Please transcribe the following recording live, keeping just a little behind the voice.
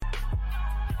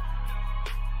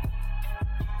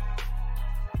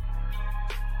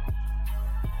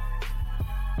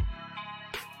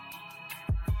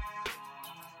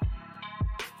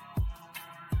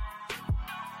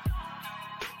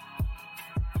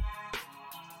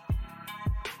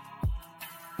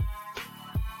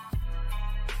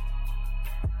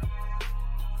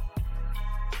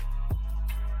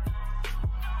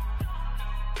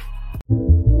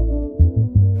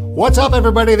What's up,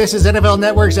 everybody? This is NFL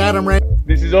Network's Adam Ray.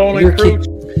 This is Only Cooch.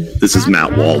 This is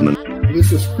Matt Waldman.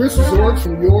 This is Chris Zork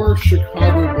from your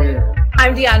Chicago Bears.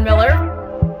 I'm Deion Miller.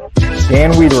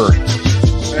 Dan Weeder.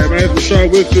 Hey, my name is Rashad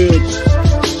Whitfield.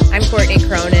 I'm Courtney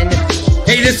Cronin.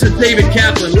 Hey, this is David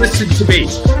Kaplan. Listen to me.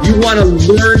 You want to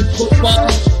learn football?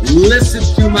 Listen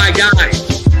to my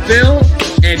guys, Phil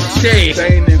and Shane.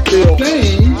 Shane and Phil.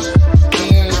 Shane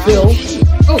and Phil.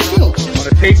 Oh, Phil. On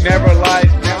the Tape Never Lies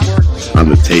Network. On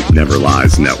the Tape Never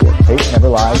Lies Network. Tape Never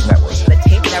Lies Network. The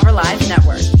Tape Never Lies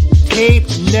Network. Tape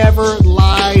Never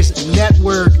Lies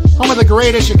Network, home of the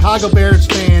greatest Chicago Bears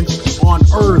fans on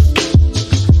earth.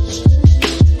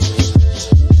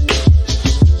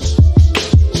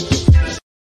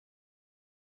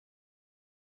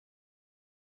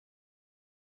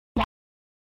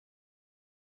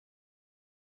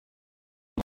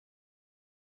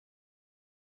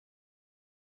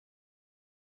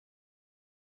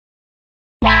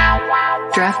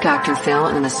 Draft Dr. Phil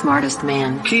and the smartest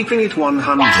man. Keeping it 100.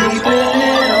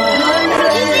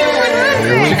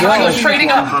 Chicago's trading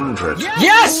up. 100.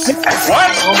 Yes! What?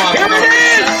 Oh my God.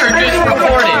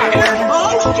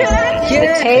 Here it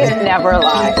is! The Tape Never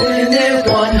Lies.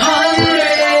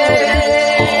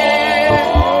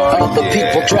 Other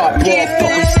people drop off,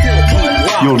 but we still keep.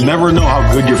 You'll never know how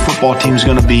good your football team's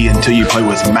going to be until you play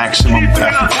with maximum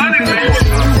effort.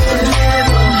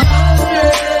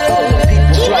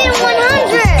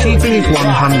 Keeping it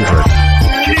 100.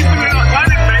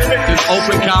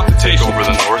 Open competition over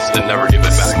the North and never give it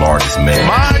back. Smartest man.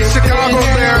 My Chicago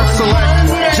Bears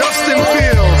select Justin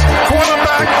Fields,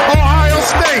 quarterback, Ohio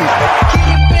State.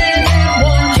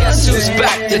 Guess who's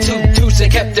back? The two dudes that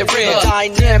kept it real.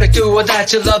 Dynamic duo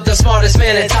that you love, the smartest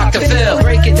man and Dr. Phil.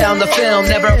 Breaking down the film,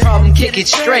 never a problem, kick it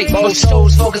straight. Most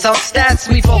shows focus on stats,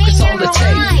 we focus on the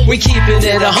tape. We keeping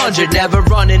it 100, never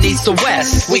running east to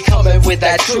west. We coming with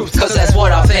that truth, cause that's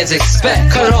what our fans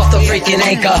expect. Cut off the freaking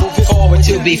anchor, forward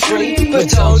to be free. But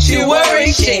don't you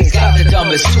worry, Shane's got the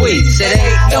dumbest tweets. It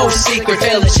ain't no secret,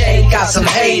 Phil and Shane got some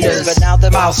haters. But now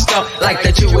they're mouth stumped like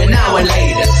the Jew and now and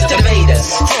later.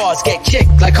 Debaters, frauds get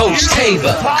kicked like Coach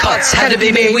Tabor. Cuts had to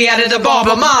be made, we added a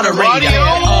barber moderator.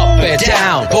 Up and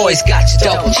down, boys got you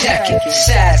double checking.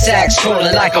 Sad sacks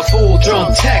trolling like a fool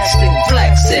drunk texting.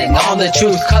 Flexing on the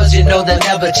truth cause you know they'll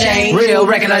never change. Real,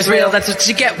 recognize real, that's what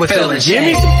you get with Phil and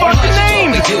Shane. What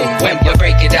we do when we're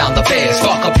breaking down the Bears.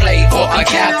 Fuck a play or a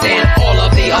captain, all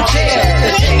of the unfair.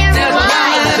 The tape never lies.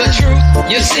 The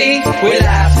truth, you see, we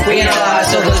laugh, we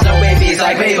analyze, so there's no babies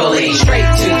like Maybelline. Straight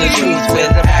to the truth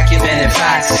with acumen and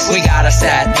facts. We got a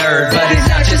sad nerd, but he's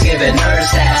not just giving nerd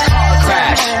stats. Car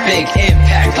crash, big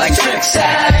impact like Trick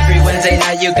Sack. Every Wednesday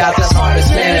night you got the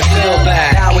smartest man and Phil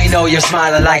back. Now we know you're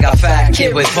smiling like a fat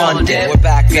kid with fun dip. We're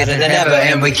back better than ever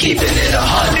and we keeping it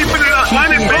 100. Keeping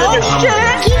it 100.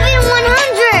 Keep it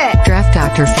 100. Draft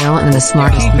Dr. Phil and the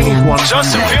smartest man.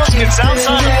 Justin Fields gets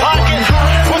outside the pocket,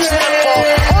 puts that ball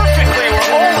perfectly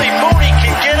where only Mooney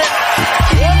can get it.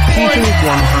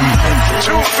 1 point.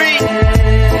 2 feet.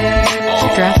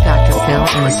 Draft Dr. Phil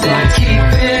and the smartest man.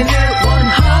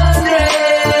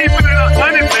 Keeping it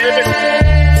 100, baby.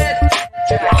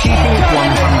 Keeping it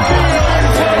 100.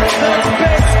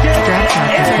 Draft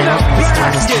Dr. Phil and the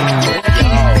smartest man.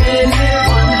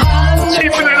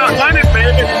 Keeping it 100,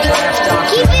 baby.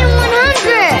 Keep it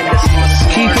 100.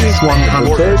 Keeping it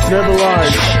 100. Bears never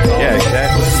lies. Yeah,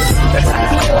 exactly.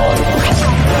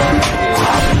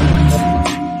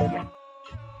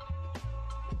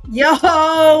 Yo,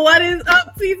 what is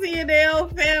up,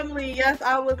 TTNL family? Yes,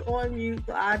 I was on mute,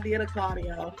 so I did a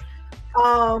cardio.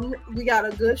 We got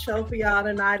a good show for y'all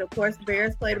tonight. Of course, the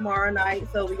Bears play tomorrow night,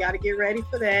 so we got to get ready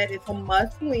for that. It's a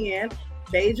must-win.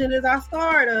 Bajan is our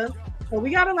starter, so we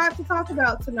got a lot to talk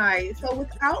about tonight. So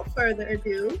without further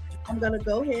ado, I'm going to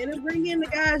go ahead and bring in the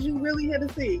guys you really here to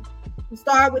see. We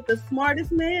start with the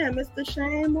smartest man, Mr.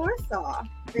 Shane Morsaw.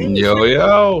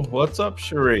 Yo, what's up,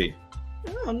 Cherie?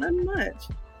 Oh, nothing much.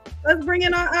 Let's bring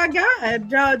in our guy,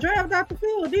 Draft Dr.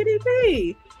 Phil,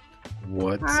 DDP.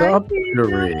 What's up,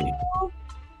 Cherie?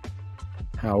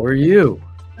 How are you?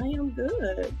 I am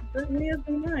good. Good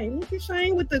Wednesday night. Look at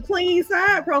Shane with the clean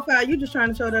side profile. You just trying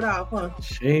to show that off, huh?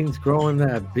 Shane's growing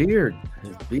that beard.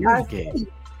 His beard game.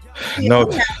 No,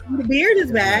 the beard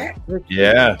is back.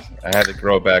 yeah, I had to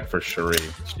grow back for Cherie.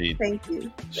 Thank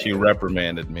you. She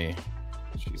reprimanded me.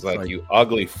 She's like, "You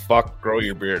ugly fuck, grow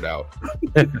your beard out."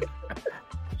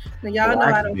 Now, y'all know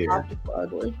I don't beard. talk to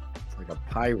ugly. It's like a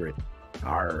pirate.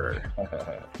 Arr.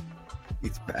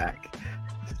 He's back.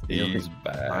 He's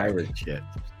back. Pirate shit.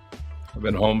 I've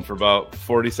been home for about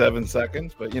 47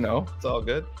 seconds, but you know, it's all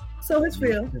good. So it's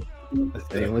real.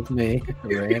 Staying with me.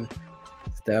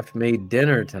 Steph made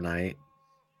dinner tonight.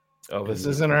 Oh, this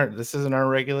isn't our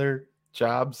regular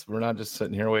jobs. We're not just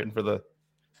sitting here waiting for the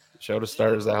show to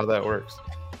start. Is that how that works?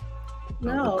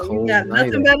 No, you got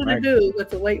nothing better to do but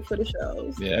to wait for the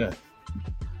shows. Yeah.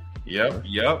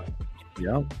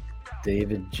 Yep.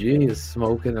 David G is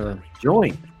smoking a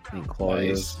joint in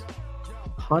Claudia's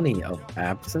honey of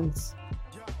absence.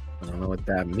 I don't know what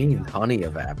that means. Honey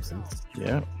of absence.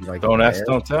 Yeah. Like don't ask,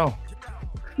 don't tell.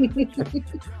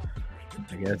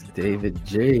 I guess David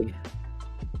G,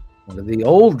 one of the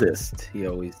oldest, he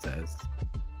always says.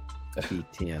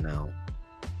 TTNL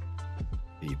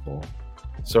people.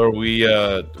 So are we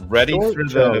ready for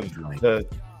the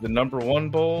number one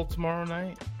bowl tomorrow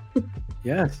night?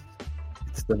 Yes.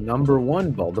 It's the number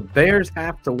one bowl. The Bears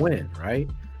have to win, right?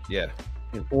 Yeah.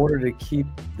 In order to keep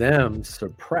them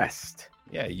suppressed.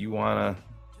 Yeah, you wanna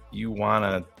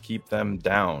keep them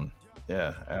down.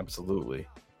 Yeah, absolutely.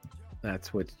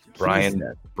 That's what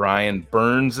Brian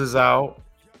Burns is out,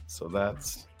 so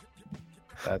that's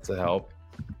a help.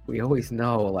 We always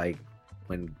know, like,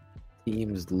 when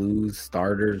teams lose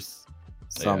starters,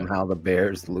 somehow the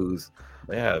Bears lose.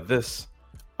 Yeah, this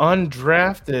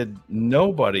undrafted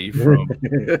nobody from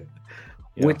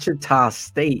Wichita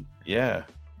State. Yeah.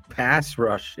 Pass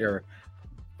rusher,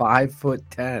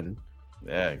 5'10".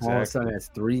 Yeah, exactly. All of a sudden, has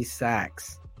 3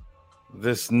 sacks.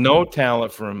 This no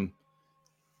talent from,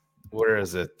 where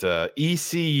is it?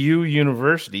 ECU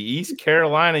University, East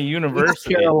Carolina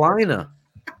University. East Carolina,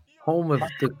 home of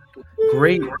the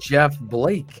great Jeff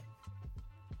Blake.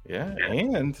 Yeah,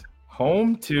 and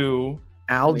home to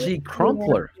Algie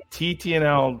Crumpler,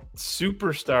 TTNL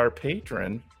superstar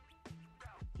patron,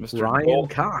 Mr. Ryan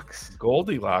Cox,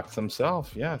 Goldilocks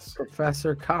himself. Yes,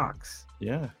 Professor Cox.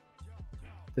 Yeah.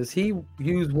 Does he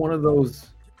use one of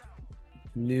those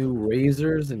new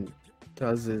razors and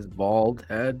does his bald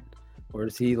head, or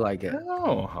is he like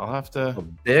I'll have to a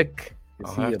Bic?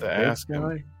 I'll have to ask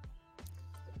him.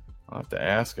 I'll have to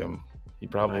ask him. He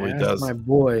probably does. My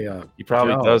boy, he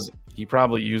probably Joe. does. He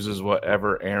probably uses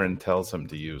whatever Aaron tells him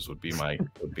to use. Would be my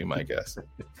guess.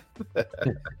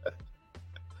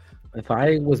 If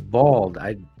I was bald,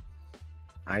 I'd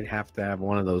have to have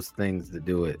one of those things to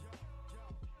do it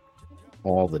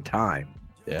all the time.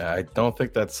 Yeah, I don't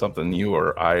think that's something you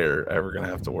or I are ever going to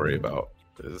have to worry about.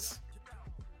 Is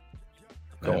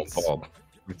going bald.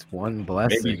 It's one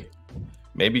blessing.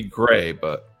 Maybe gray,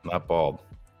 but not bald.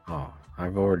 Oh,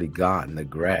 I've already gotten the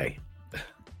gray.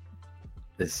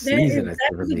 This season is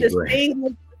going to be gray.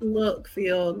 Look,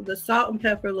 Phil, the salt and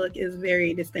pepper look is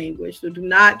very distinguished. So do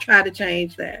not try to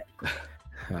change that.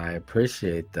 I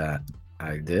appreciate that.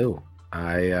 I do.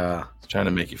 I trying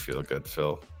to make you feel good,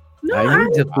 Phil. No, I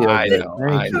need to feel good.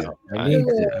 I know. I need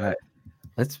to.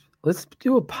 Let's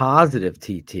do a positive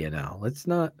TTNL. Let's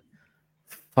not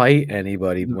fight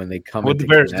anybody when they come. What the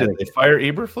Bears did? They fire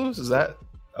Eberflus? Is that?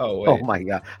 Oh wait. Oh my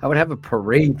God! I would have a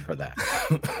parade for that.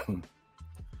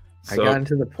 I got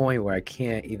to the point where I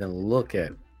can't even look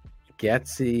at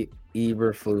Getsy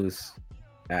Eberflus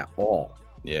at all.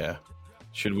 Yeah.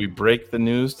 Should we break the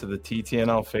news to the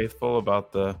TTNL faithful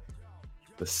about the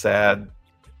sad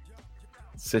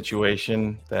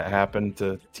situation that happened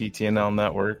to TTNL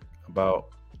Network about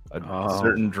a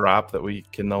certain drop that we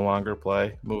can no longer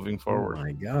play moving forward? Oh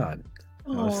my God.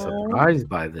 I was surprised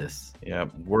by this. Yeah,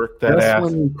 work that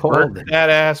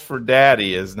ass for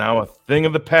daddy is now a thing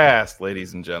of the past,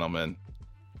 ladies and gentlemen.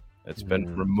 It's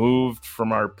been removed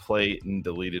from our plate and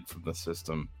deleted from the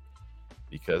system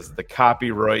because the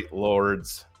copyright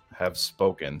lords have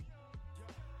spoken.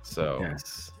 So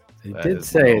yes, they did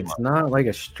say it's not like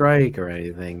a strike or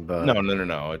anything, but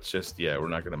no. It's just we're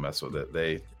not going to mess with it.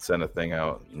 They sent a thing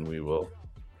out, and we will.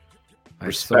 I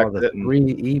saw the 3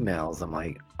 emails. I'm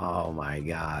like, oh my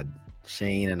God.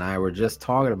 Shane and I were just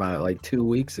talking about it like 2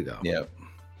 weeks ago. Yep.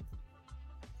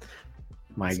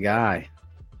 My guy,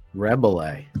 Rebel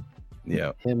A.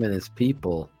 Yeah. Him and his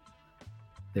people,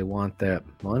 they want that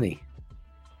money.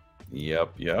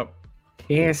 Yep.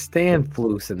 Can't stand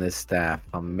Flus and this staff.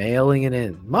 I'm mailing it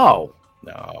in. Mo.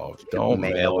 No, don't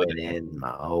mail it in,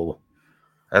 Mo.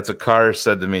 That's what Carr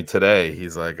said to me today.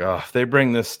 He's like, "Oh, if they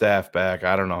bring this staff back,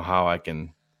 I don't know how I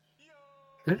can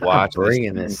watch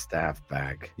bringing this staff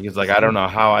back." He's like, "I don't know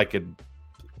how I could."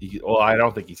 Well, I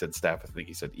don't think he said staff. I think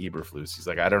he said Eberflus. He's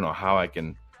like, "I don't know how I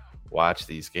can watch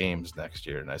these games next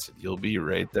year." And I said, "You'll be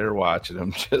right there watching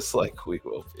them, just like we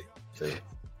will be."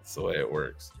 That's the way it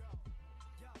works.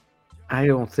 I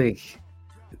don't think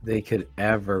they could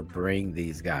ever bring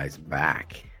these guys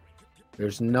back.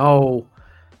 There's no.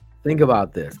 Think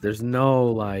about this. There's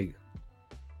no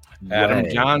Adam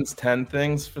John's 10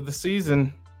 things for the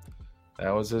season.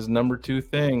 That was his number 2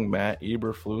 thing. Matt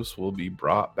Eberflus will be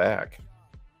brought back.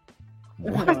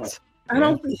 What? I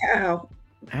don't see how.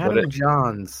 Adam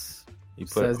Johns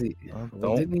says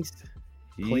didn't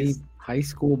he play high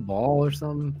school ball or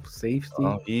some safety?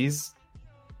 He's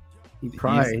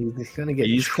gonna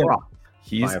get dropped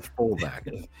by a fullback.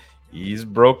 He's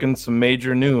broken some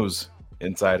major news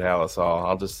inside Hallis Hall.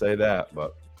 I'll just say that,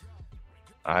 but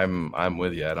I'm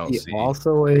with you. I don't see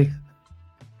also a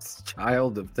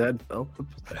child of Ted Phillips.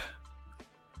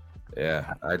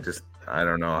 Yeah, I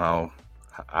don't know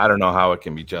how it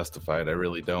can be justified. I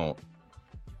really don't.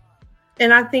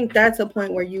 And I think that's a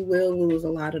point where you will lose a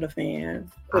lot of the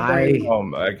fans.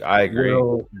 I agree.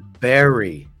 Will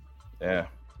bury them.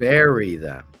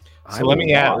 So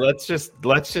let's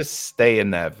just stay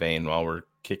in that vein while we're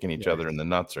kicking each other in the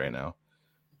nuts right now.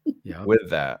 Yeah. With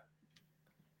that,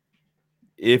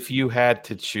 if you had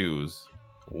to choose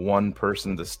one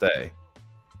person to stay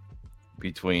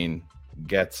between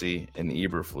Getsy and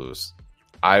Eberflus,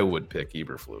 I would pick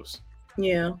Eberflus.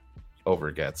 Yeah.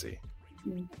 Over Getsy.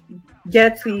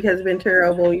 Getsy has been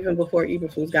terrible even before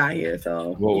Eberflus got here.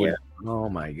 So yeah. Oh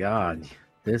my God,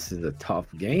 this is a tough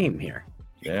game here.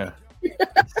 Yeah.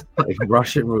 Like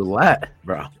Russian roulette,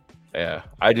 bro. Yeah,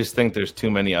 I just think there's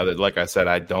too many other. Like I said,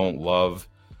 I don't love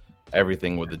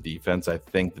everything with the defense. I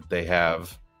think that they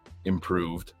have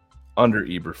improved under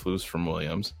Eberflus from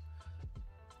Williams.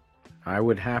 I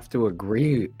would have to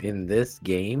agree in this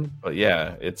game. But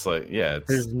yeah, it's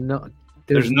there's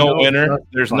no winner.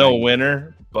 There's no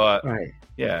winner. But right.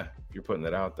 Yeah, you're putting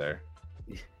it out there.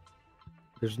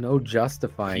 There's no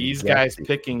justifying these guys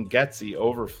picking Getsy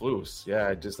over Flus.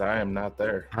 Yeah, I am not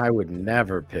there. I would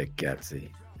never pick Getsy.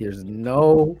 There's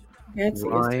no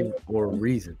rhyme or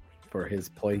reason for his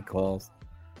play calls,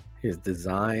 his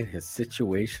design, his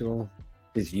situational,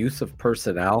 his use of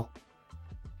personnel.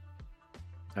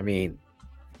 I mean,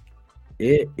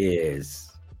 it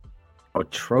is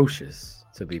atrocious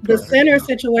to be. The center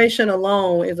situation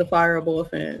alone is a fireable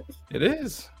offense. It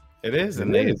is,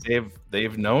 and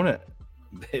they've known it.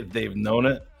 They've known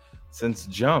it since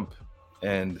jump,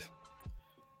 and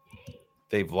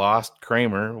they've lost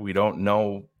Kramer. We don't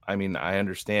know. I mean, I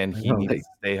understand he needs to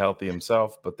stay healthy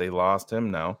himself, but they lost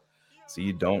him now. So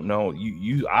you don't know.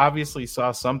 You obviously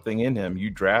saw something in him. You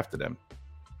drafted him,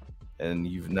 and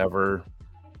you've never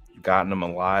gotten him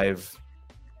alive,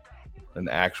 an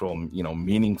actual,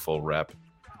 meaningful rep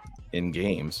in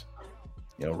games,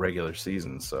 regular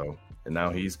season. So, and now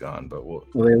he's gone. But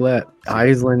they let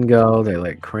Island go. They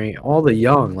let Crane, all the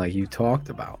young, like you talked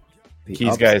about.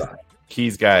 Keys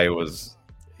guy was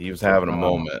having a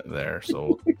moment there.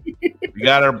 So we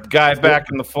got our guy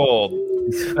back in the fold.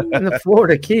 In the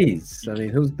Florida Keys. I mean,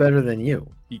 who's better than you?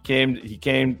 He came.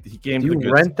 Do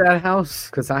you rent that house?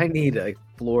 Because I need a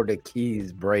Florida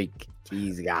Keys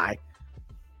guy.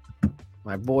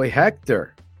 My boy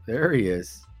Hector. There he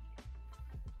is.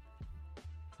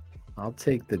 I'll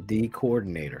take the D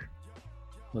coordinator.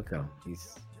 Look how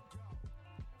he's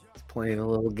playing a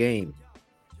little game.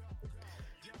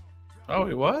 Oh,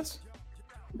 he was?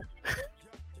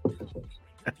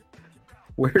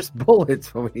 Where's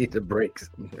Bullets when we need to break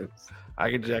some news? I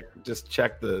could just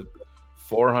check the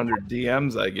 400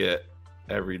 DMs I get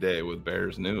every day with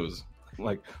Bears news.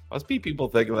 Like, must be people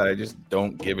thinking that I just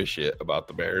don't give a shit about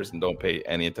the Bears and don't pay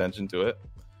any attention to it.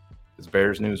 Because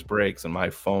Bears news breaks and my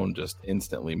phone just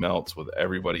instantly melts with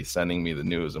everybody sending me the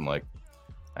news. I'm like,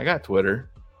 I got Twitter.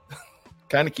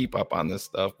 Kind of keep up on this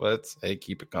stuff, but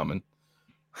keep it coming.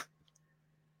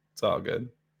 It's all good.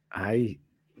 I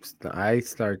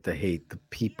start to hate the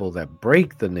people that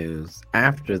break the news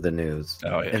after the news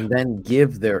and then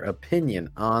give their opinion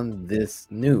on this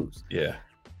news. Yeah.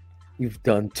 You've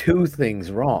done two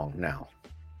things wrong now.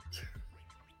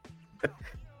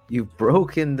 You've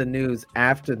broken the news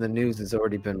after the news has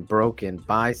already been broken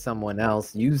by someone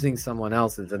else, using someone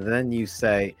else's, and then you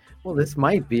say, well, this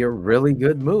might be a really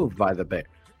good move by the Bears.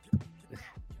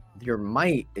 Your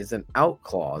might is an out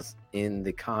clause in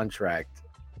the contract.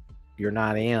 You're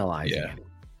not analyzing it.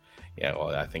 Yeah,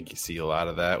 well, I think you see a lot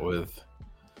of that with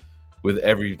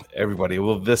everybody.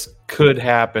 Well, this could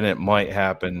happen. It might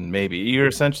happen. Maybe you're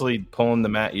essentially pulling the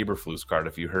Matt Eberflus card.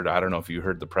 If you heard, I don't know if you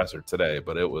heard the presser today,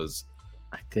 but it was.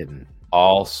 I didn't.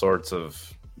 All sorts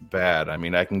of bad. I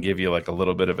mean, I can give you like a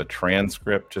little bit of a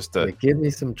transcript just to give me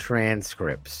some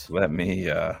transcripts. Let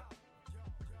me.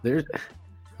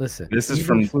 Listen. This is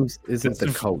from. Isn't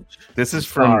the coach? This is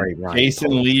from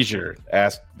Jason Leisure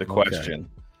asked the question,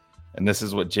 and this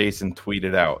is what Jason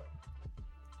tweeted out.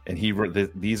 And he wrote,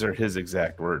 these are his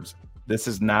exact words. This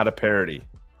is not a parody.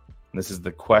 This is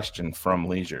the question from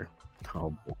Leisure.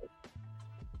 Oh, boy.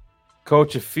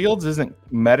 Coach, if Fields isn't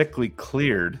medically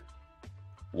cleared,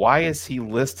 why is he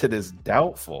listed as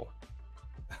doubtful?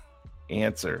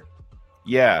 Answer.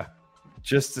 Yeah,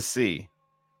 just to see.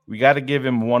 We got to give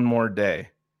him one more day.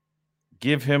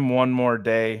 Give him one more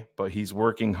day, but he's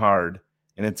working hard,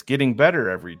 and it's getting better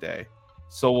every day.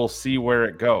 So we'll see where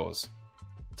it goes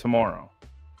tomorrow.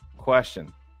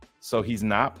 Question. So he's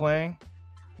not playing?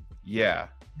 Yeah,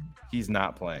 he's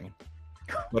not playing.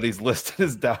 But he's listed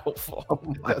as doubtful. Oh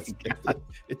my God.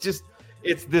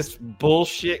 It's this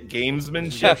bullshit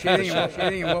gamesmanship.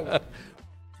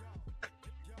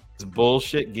 It's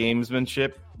bullshit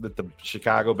gamesmanship that the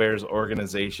Chicago Bears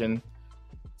organization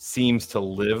seems to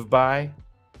live by,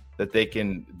 that they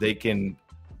can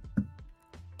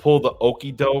pull the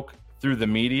okey doke through the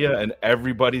media and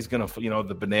everybody's gonna,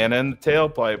 the banana in the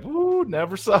tailpipe. Ooh,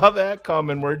 never saw that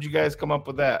coming. Where'd you guys come up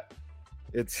with that?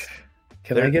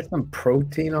 Can I get some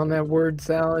protein on that word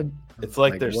salad? It's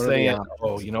like they're saying,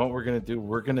 oh, you know what we're gonna do?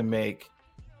 We're gonna make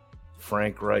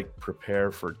Frank Reich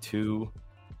prepare for 2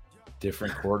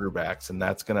 different quarterbacks, and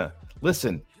that's gonna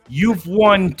listen. You've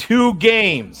won 2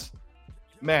 games,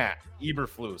 Matt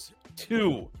Eberflus.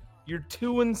 2. You're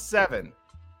 2-7.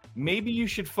 Maybe you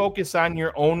should focus on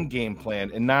your own game plan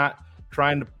and not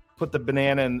trying to put the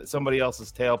banana in somebody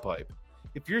else's tailpipe.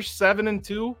 If you're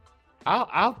 7-2,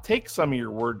 I'll take some of your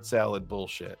word salad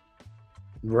bullshit.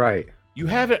 Right. You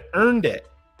haven't earned it.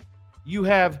 You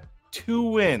have 2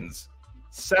 wins,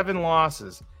 7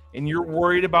 losses, and you're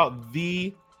worried about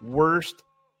the worst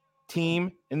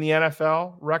team in the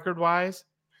NFL record-wise?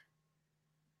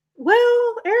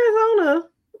 Well, Arizona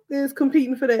is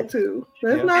competing for that too.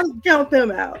 Let's not count them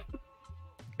out.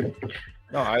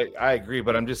 No, I agree,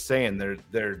 but I'm just saying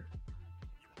their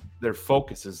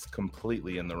focus is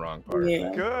completely in the wrong part.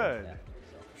 Yeah. Good.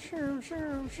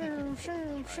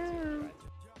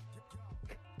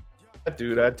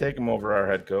 Dude, I'd take him over our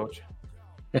head coach.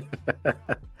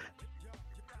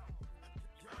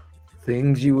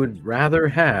 Things you would rather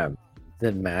have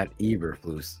than Matt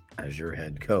Eberflus as your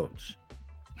head coach.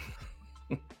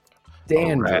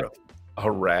 Dandruff. A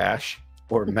rash.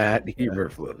 Or Matt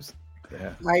Eberflus.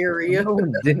 Yeah. Diarrhea.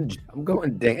 I'm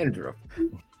going dandruff.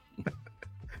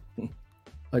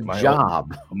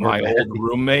 Job. My old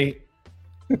roommate.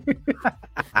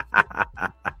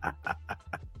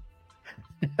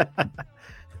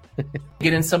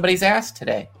 Get in somebody's ass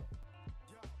today.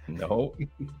 No.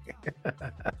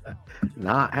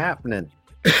 Not happening.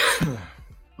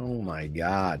 Oh my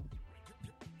God.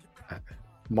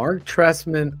 Mark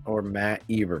Trestman or Matt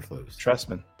Eberflus?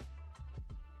 Trestman.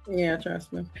 Yeah,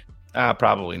 Trestman.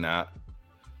 Probably not.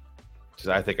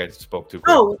 I think I spoke too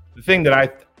quick. Oh. The thing that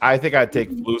I think I'd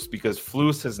take Flus because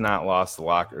Flus has not lost the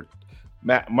locker.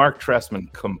 Mark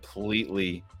Trestman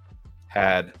completely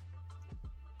had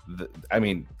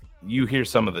you hear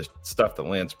some of the stuff that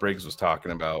Lance Briggs was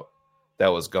talking about that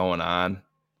was going on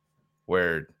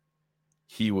where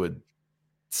he would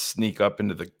sneak up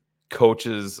into the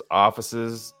coaches'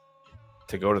 offices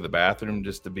to go to the bathroom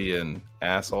just to be an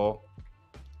asshole,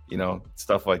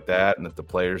 stuff like that, and that the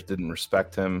players didn't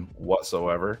respect him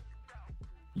whatsoever.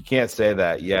 You can't say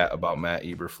that yet about Matt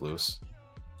Eberflus.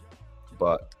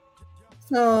 But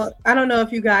so I don't know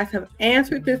if you guys have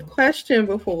answered this question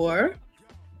before.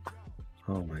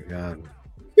 Oh my God.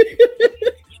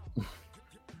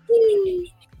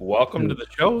 Welcome to the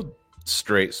show,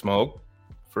 Straight Smoke.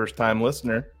 First time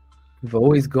listener. We've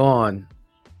always gone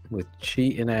with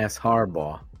cheating ass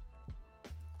Harbaugh.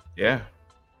 Yeah.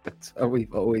 That's how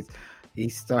he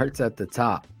starts at the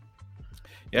top.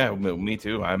 Yeah, me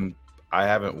too. I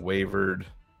haven't wavered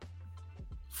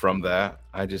from that.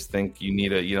 I just think you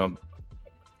need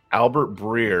Albert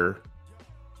Breer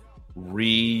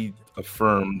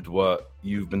reaffirmed what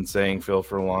you've been saying, Phil,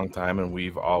 for a long time, and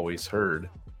we've always heard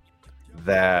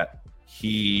that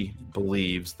he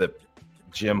believes that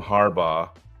Jim Harbaugh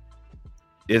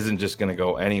isn't just going to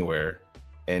go anywhere,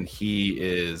 and he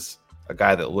is a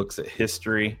guy that looks at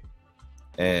history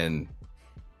and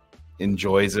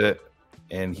enjoys it.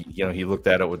 And he looked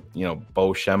at it with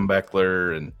Bo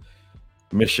Schembechler and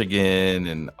Michigan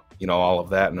and all of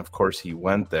that, and of course he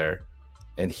went there,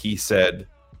 and he said,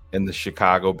 and the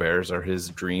Chicago Bears are his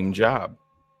dream job.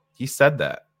 He said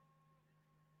that.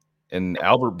 And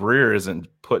Albert Breer isn't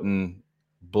putting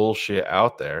bullshit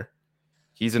out there.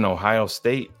 He's an Ohio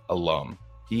State alum.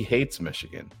 He hates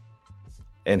Michigan.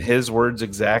 And his words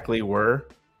exactly were,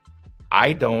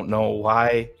 I don't know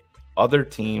why other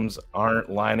teams aren't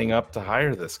lining up to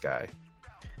hire this guy.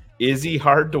 Is he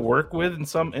hard to work with in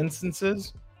some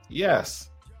instances? Yes.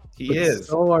 He is.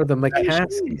 So are the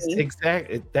McCaskies.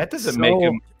 Exactly. That doesn't make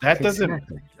him. That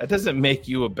doesn't make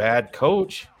you a bad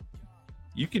coach.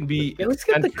 You can be. Let's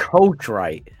get the coach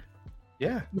right.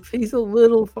 Yeah. If he's a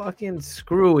little fucking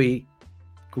screwy,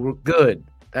 good.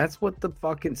 That's what the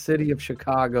fucking city of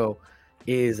Chicago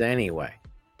is anyway.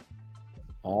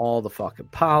 All the fucking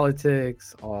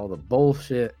politics, all the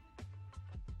bullshit.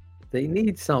 They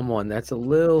need someone that's a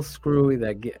little screwy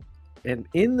and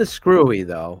in the screwy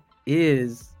though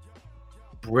is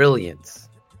brilliance.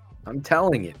 I'm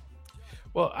telling you.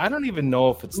 Well, I don't even know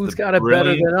if it's who's got it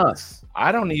better than us.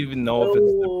 I don't even know if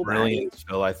it's the brilliance,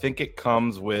 Phil. I think it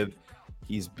comes with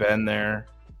he's been there,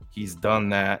 he's done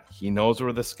that, he knows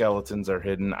where the skeletons are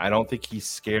hidden. I don't think he's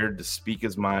scared to speak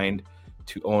his mind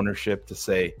to ownership to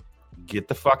say, get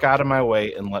the fuck out of my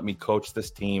way and let me coach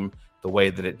this team the way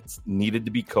that it's needed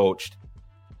to be coached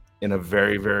in a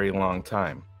very, very long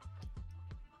time.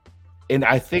 And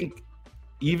I think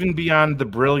even beyond the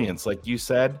brilliance, like you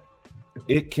said,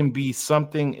 it can be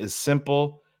something as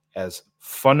simple as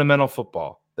fundamental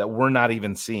football that we're not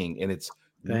even seeing. And it's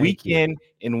week in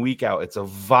and week out. It's a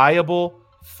viable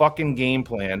fucking game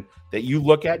plan that you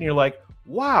look at and you're like,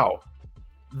 wow,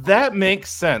 that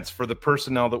makes sense for the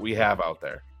personnel that we have out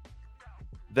there.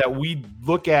 That we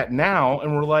look at now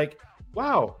and we're like,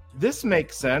 wow, this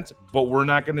makes sense, but we're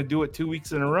not going to do it 2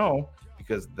 weeks in a row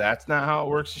because that's not how it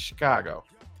works in Chicago.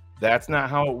 That's not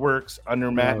how it works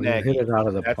under Matt Nagy. Hit it out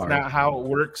of the That's park. not how it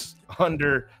works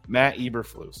under Matt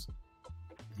Eberflus.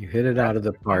 You hit it out of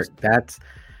the park. That's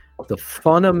the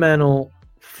fundamental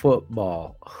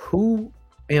football. Who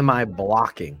am I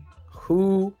blocking?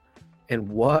 Who and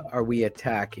what are we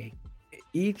attacking?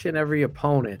 Each and every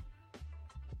opponent.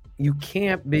 You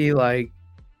can't be like,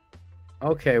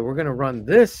 okay, we're going to run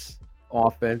this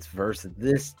offense versus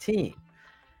this team.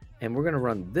 And we're going to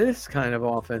run this kind of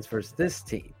offense versus this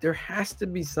team. There has to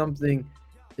be something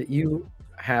that you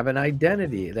have an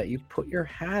identity, that you put your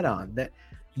hat on, that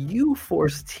you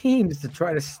force teams to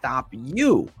try to stop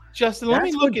you. Justin, let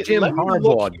me look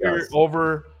here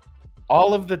over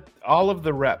all of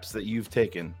the reps that you've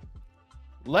taken.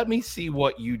 Let me see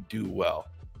what you do well.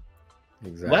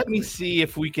 Exactly. Let me see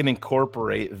if we can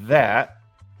incorporate that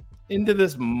into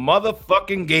this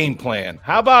motherfucking game plan.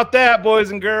 How about that, boys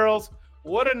and girls?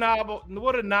 What a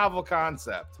novel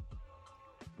concept.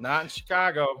 Not in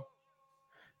Chicago.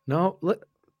 No, look,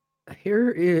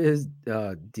 here is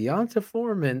Deonta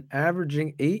Foreman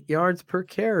averaging 8 yards per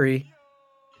carry.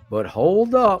 But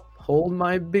hold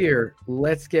my beer.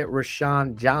 Let's get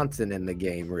Rashawn Johnson in the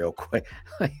game real quick.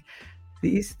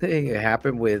 These things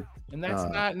happen with. And that's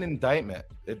not an indictment.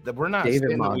 We're not David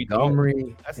saying Montgomery. that we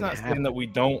don't. That's not saying that we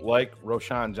don't like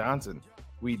Rashawn Johnson.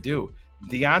 We do.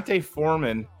 Deonta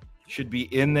Foreman should be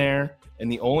in there, and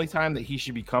the only time that he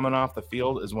should be coming off the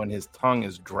field is when his tongue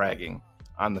is dragging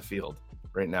on the field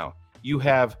right now. You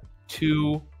have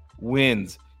 2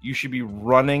 wins. You should be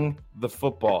running the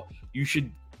football.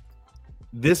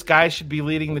 This guy should be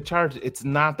leading the charge. It's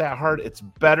not that hard. It's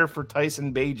better for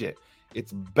Tyson Bagent.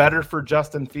 It's better for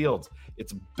Justin Fields.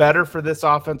 It's better for this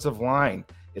offensive line.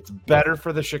 It's better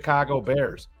for the Chicago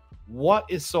Bears. What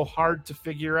is so hard to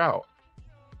figure out?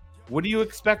 What do you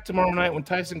expect tomorrow night when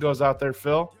Tyson goes out there,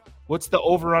 Phil? What's the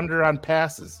over-under on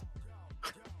passes?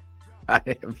 I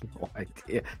have no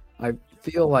idea. I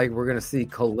feel like we're going to see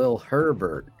Khalil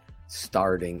Herbert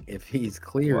starting if he's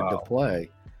cleared to play.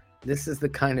 This is the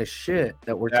kind of shit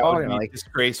that we're talking about. Like,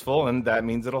 disgraceful, and that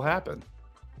means it'll happen.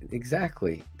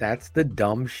 Exactly. That's the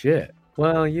dumb shit.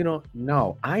 Well, you don't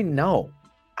know. I know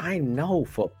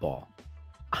football.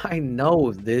 I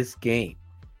know this game.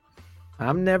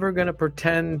 I'm never going to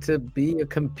pretend to be a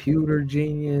computer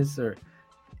genius or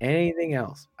anything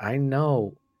else. I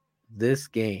know this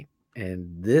game, and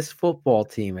this football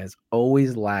team has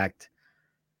always lacked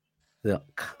the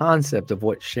concept of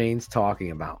what Shane's talking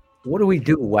about. What do we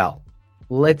do well?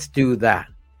 Let's do that.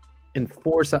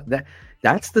 Enforce that.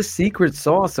 That's the secret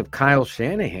sauce of Kyle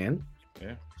Shanahan.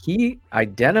 Yeah. He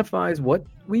identifies what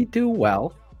we do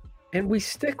well, and we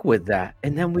stick with that.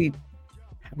 And then we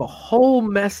have a whole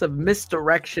mess of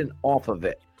misdirection off of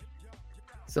it.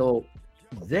 So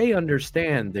they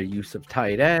understand their use of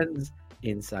tight ends,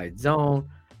 inside zone,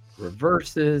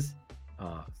 reverses.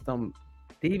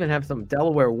 They even have some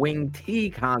Delaware wing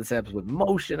T concepts with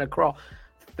motion across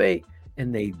fake,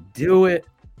 and they do it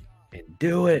and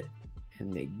do it.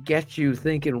 And they get you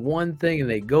thinking one thing and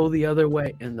they go the other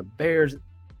way. And the Bears,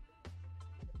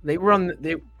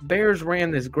 Bears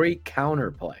ran this great counter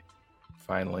play.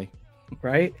 Finally.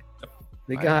 Right?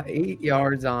 They got 8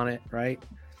 yards on it, right?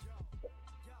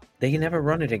 They never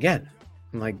run it again.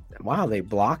 I'm like, wow, they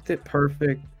blocked it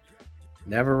perfect.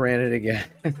 Never ran it again.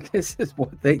 This is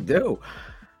what they do.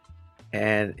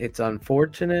 And it's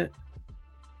unfortunate.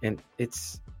 And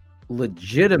it's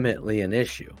legitimately an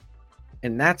issue.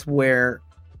 And that's where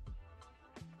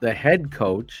the head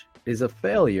coach is a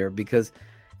failure, because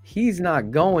he's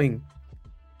not going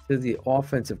to the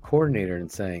offensive coordinator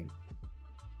and saying,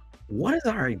 what is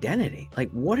our identity? Like,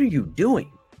 what are you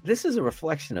doing? This is a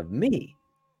reflection of me.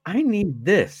 I need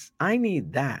this. I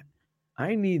need that.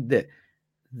 I need this.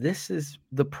 This is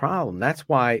the problem. That's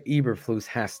why Eberflus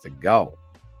has to go.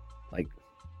 Like,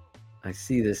 I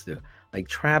see this too. Like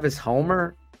Travis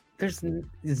Homer, there's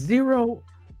zero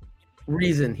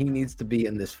reason he needs to be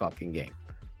in this fucking game.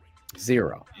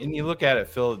 Zero. And you look at it,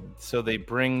 Phil. So they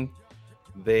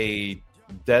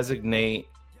designate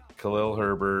Khalil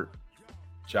Herbert,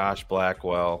 Josh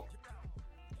Blackwell,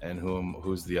 and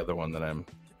who's the other one that I'm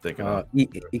thinking of?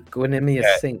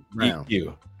 Equanimous St. Brown.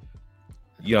 EQ.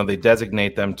 You know, they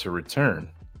designate them to return.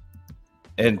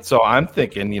 And so I'm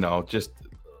thinking,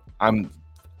 I'm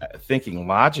thinking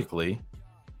logically,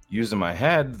 using my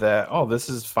head, that, this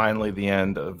is finally the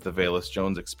end of the Velus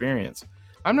Jones experience.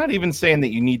 I'm not even saying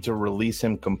that you need to release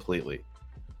him completely.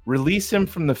 Release him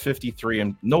from the 53,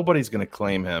 and nobody's going to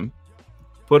claim him.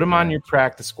 Put him on your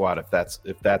practice squad if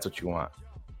that's what you want.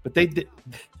 But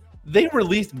they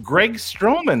released Greg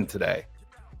Stroman today.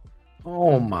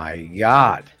 Oh my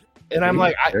God! And I'm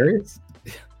like,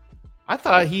 I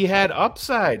thought he had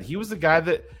upside. He was the guy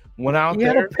that went out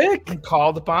there and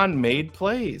called upon, made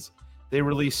plays. They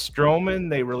released Stroman.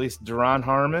 They released Duron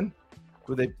Harmon,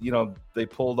 who they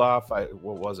pulled off.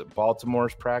 What was it?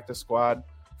 Baltimore's practice squad,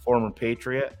 former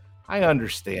Patriot. I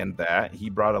understand that he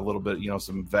brought a little bit,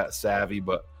 some vet savvy,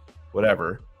 but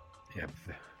whatever. Yeah.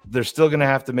 They're still going to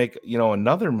have to make,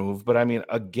 another move. But I mean,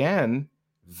 again,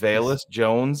 Velus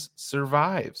Jones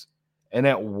survives. And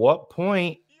at what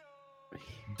point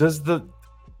does the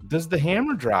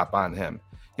hammer drop on him?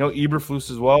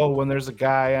 Eberflus as well. When there's a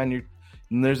guy and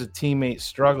there's a teammate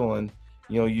struggling,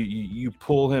 you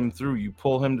pull him through, you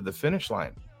pull him to the finish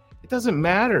line. It doesn't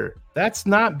matter. That's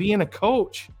not being a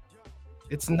coach.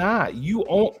 It's not. You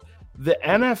own the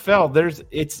NFL.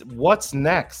 It's what's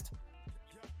next.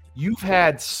 You've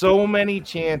had so many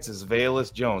chances,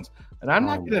 Velus Jones, and I'm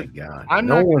not gonna. God.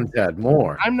 No one's had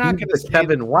more. I'm not gonna say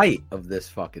Kevin White of this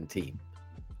fucking team.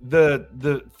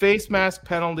 The face mask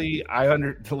penalty.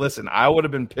 Listen. I would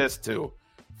have been pissed too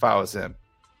if I was him.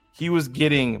 He was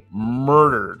getting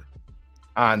murdered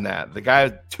on that.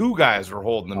 Two guys were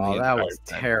holding him. Oh, that was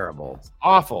terrible. It's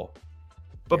awful.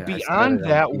 But beyond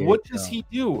that, what does he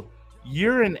do?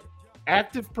 You're an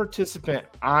active participant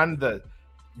on the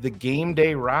game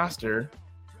day roster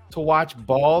to watch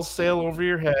balls sail over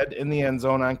your head in the end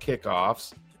zone on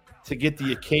kickoffs, to get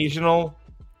the occasional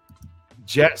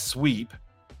jet sweep.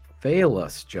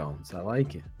 Velus Jones, I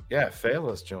like it. Yeah,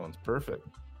 Velus Jones, perfect.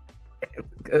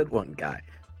 Good one, guy.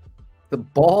 The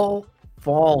ball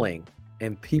falling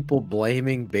and people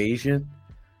blaming Bayesian,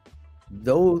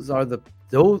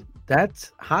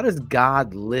 that's how does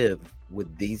God live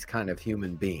with these kind of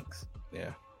human beings?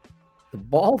 Yeah. The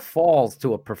ball falls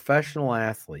to a professional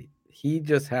athlete. He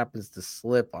just happens to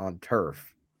slip on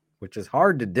turf, which is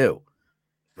hard to do.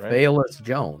 Right. Velus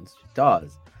Jones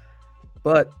does.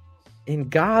 But in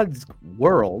God's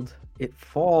world, it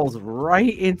falls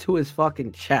right into his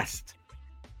fucking chest.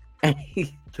 And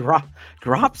he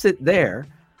drops it there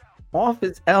off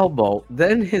his elbow,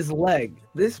 then his leg.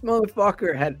 This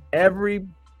motherfucker had every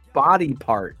body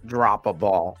part drop a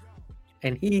ball,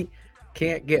 and he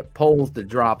can't get poles to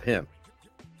drop him.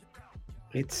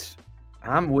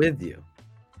 I'm with you.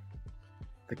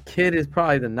 The kid is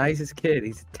probably the nicest kid.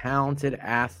 He's a talented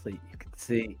athlete. You can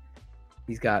see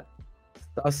he's got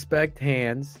suspect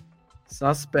hands,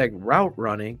 suspect route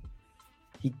running.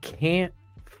 He can't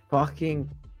fucking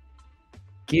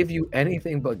give you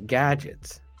anything but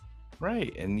gadgets.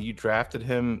 Right. And you drafted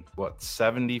him,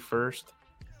 71st?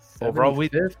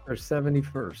 75th or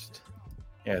 71st?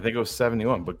 Yeah, I think it was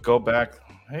 71. But go back.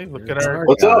 Hey, look at our.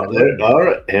 What's up? All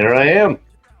right, here I am.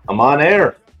 I'm on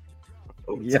air.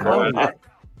 Yeah.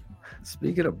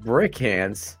 Speaking of brick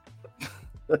hands.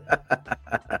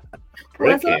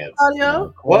 Brick hands.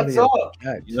 What's up?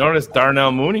 You notice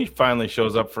Darnell Mooney finally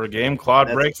shows up for a game.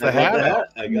 Claude breaks the hat.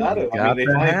 I got it. I mean, they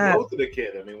finally throw to the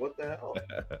kid. I mean, what the hell?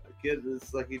 The kid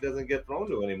is like he doesn't get thrown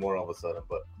to anymore all of a sudden,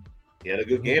 but he had a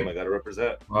good game. I got to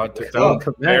represent. Took down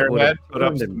Airhead, put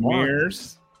up some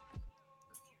mirrors.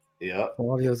 Yeah.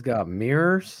 Claudio's got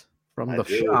mirrors from the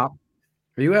shop.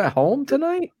 Are you at home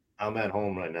tonight? I'm at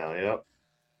home right now. Yep.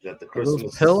 Got the Christmas. Are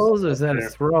those pillows, or is that a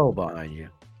throw behind you?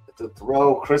 It's a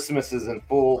throw. Christmas is in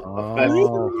full effect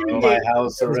in my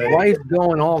house already. His wife's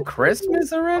going all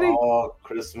Christmas already? All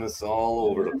Christmas all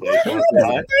over the place.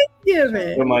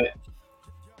 Thanksgiving.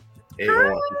 Ava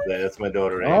wants to say. That's my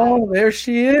daughter. Ava. Oh, there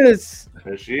she is.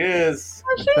 There she is.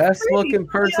 The best looking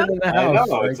person in the house. I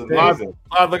know, it's amazing.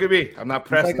 Oh, look at me. I'm not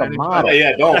pressing like a model.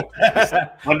 Yeah, don't.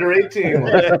 Under 18.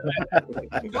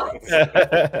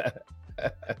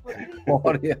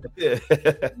 Claudia.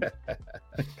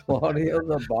 Claudia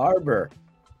the barber.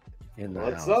 In the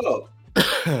What's house. up?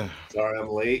 Sorry I'm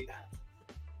late.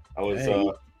 I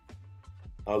was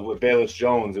with Bayless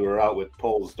Jones. We were out with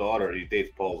Pole's daughter. He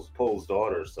dates Pole's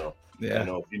daughter, so I don't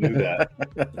know if you knew that.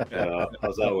 I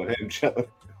was out with him chilling.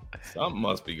 Something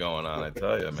must be going on, I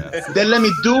tell you, man. Then let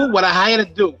me do what I hired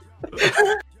to do.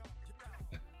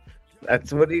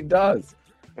 That's what he does.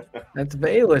 That's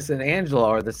Bayless and Angela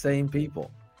are the same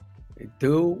people. They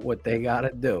do what they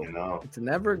gotta do. You know, it's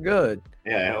never good.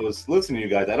 Yeah, I was listening to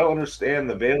you guys. I don't understand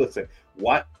the Bayless thing.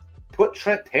 What? Put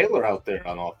Trent Taylor out there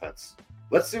on offense.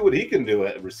 Let's see what he can do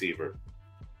at receiver.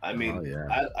 I mean,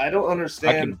 I don't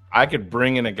understand. I could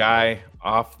bring in a guy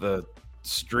off the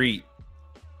street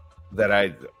that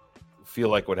I feel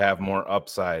like would have more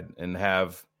upside and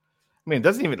have. I mean, it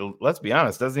doesn't even. Let's be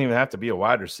honest. Doesn't even have to be a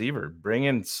wide receiver. Bring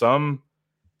in a center.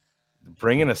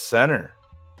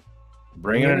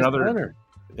 Bring in another. Center.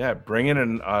 Yeah, bring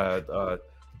in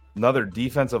another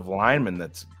defensive lineman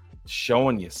that's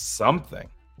showing you something.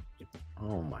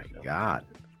 Oh my God.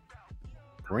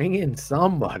 Bring in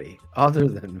somebody other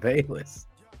than Bayless.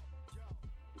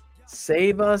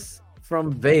 Save us from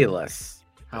Bayless.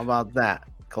 How about that,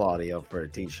 Claudio, for a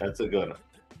t-shirt? That's a good one.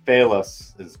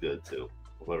 Bayless is good too.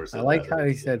 Whoever said I like that. how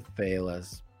he said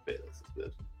Bayless. Bayless is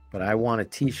good. But I want a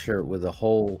t-shirt with a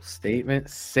whole statement.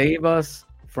 Save us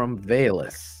from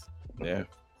Bayless. Yeah.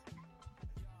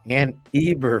 And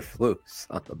Eberflus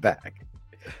on the back.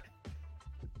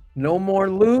 No more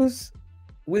lose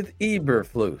with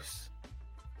Eberflus.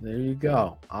 There you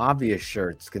go. Obvious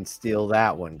shirts can steal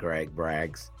that one, Greg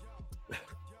Braggs.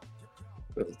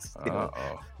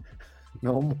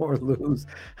 No more lose.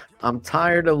 I'm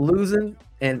tired of losing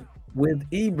and with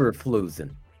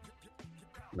Eberflusen.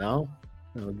 No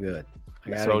good. I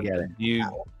gotta get it.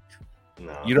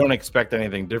 You don't expect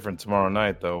anything different tomorrow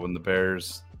night, though, when the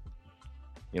Bears,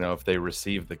 if they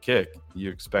receive the kick, you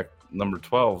expect number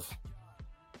 12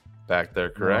 back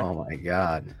there, correct? Oh my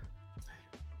God.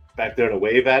 Back there to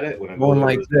wave at it when I'm going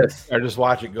like this. Or just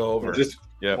watch it go over.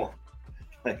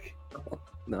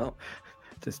 No,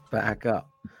 just back up.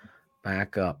 I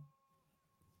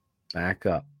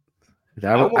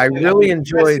really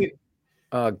enjoyed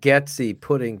Getsy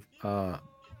putting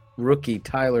rookie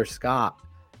Tyler Scott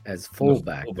as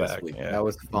fullback this week. Yeah. That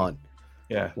was fun.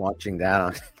 Yeah, watching that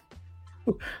on.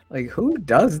 Like, who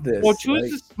does this? Well,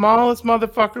 choose the smallest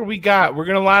motherfucker we got. We're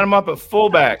gonna line him up at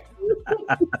fullback.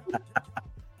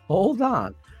 Hold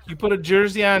on. You put a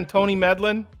jersey on Tony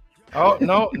Medlin. Oh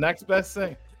no, next best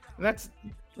thing.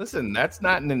 And that's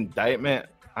not an indictment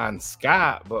on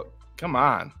Scott, but come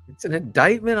on. It's an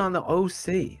indictment on the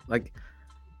OC. Like,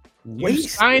 you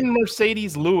signed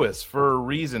Mercedes Lewis for a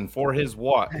reason, for his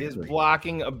what? His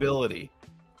blocking ability.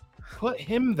 Put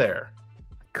him there.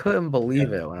 Couldn't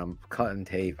believe it when I'm cutting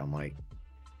tape. I'm like,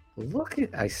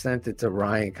 I sent it to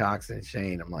Ryan Cox and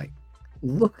Shane. I'm like,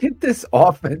 look at this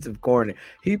offensive coordinator.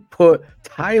 He put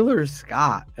Tyler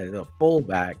Scott as a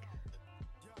fullback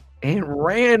and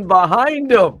ran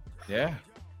behind him. Yeah.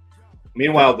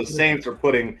 Meanwhile, the Saints are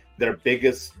putting their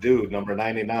biggest dude, number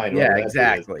 99. Yeah,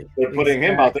 exactly. They're putting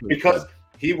him out there because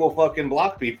he will fucking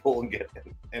block people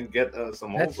and get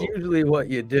some. That's usually what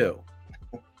you do.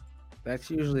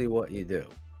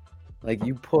 Like,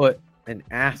 you put an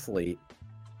athlete.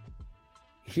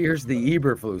 Here's the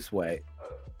Eberflus way.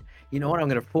 You know what? I'm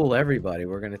going to fool everybody.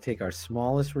 We're going to take our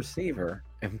smallest receiver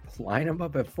and line him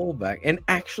up at fullback and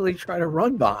actually try to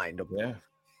run behind him. Yeah.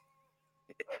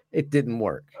 It didn't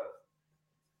work.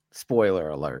 Spoiler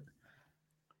alert.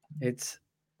 It's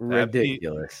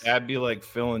ridiculous. That'd be like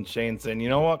Phil and Shane saying, you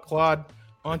know what, Claude?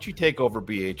 Why don't you take over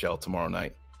BHL tomorrow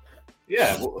night?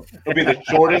 Yeah, it'll be the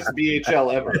shortest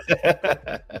BHL ever.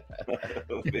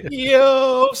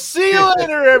 Yo, see you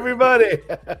later, everybody.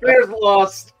 Bears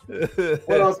lost.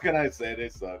 What else can I say? They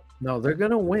suck. No, they're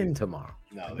going to win tomorrow.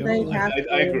 No, they have to.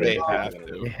 I agree.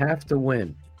 They have to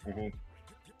win. Mm-hmm.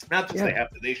 Not just they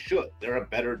have to. They should. They're a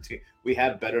better team. We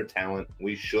have better talent.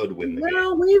 We should win the game.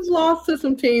 Well, we've lost to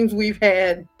some teams we've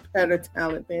had better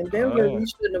talent than Denver. We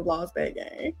shouldn't have lost that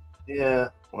game. Yeah,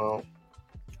 well,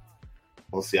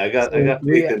 we'll see. I got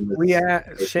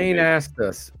Shane asked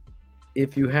us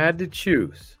if you had to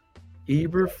choose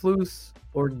Eberflus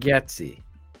or Getsy.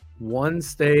 One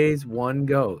stays, one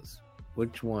goes.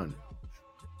 Which one?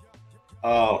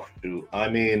 Oh, dude. I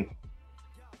mean,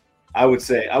 I would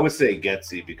say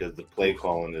Getsy because the play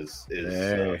calling is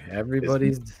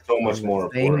everybody's so much more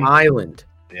same important. island.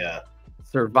 Yeah.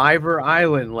 Survivor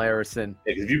Island, Larison.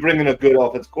 Yeah, if you bring in a good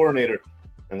offense coordinator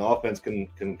and the offense can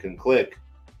click,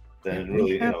 then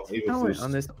really, talent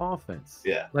on this offense.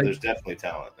 Yeah, like, there's definitely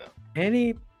talent now.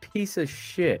 Any piece of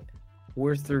shit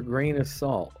worth their grain of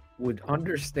salt would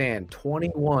understand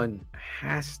 21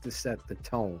 has to set the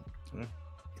tone.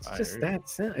 It's just that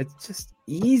simple. It's just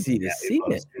easy to see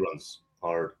it. He runs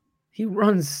hard. He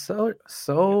runs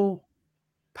so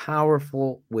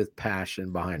powerful with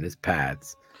passion behind his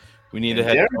pads. We need a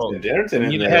head coach. We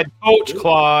need a head coach,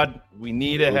 Claude. We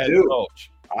need a head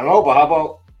coach. I don't know, but how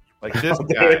about like this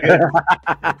guy?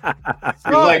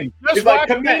 he's like,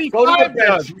 commit. Go to the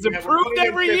bench. He's improved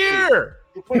every year.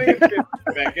 We're putting him 50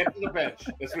 back. Get to the bench.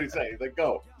 That's what he's saying. He's like,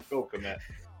 go, commit.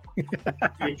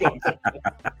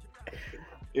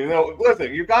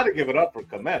 Listen, you got to give it up for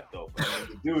Komet, though. I mean,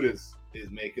 the dude is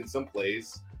making some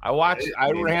plays.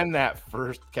 I ran that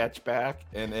first catch back,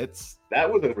 and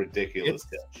that was a ridiculous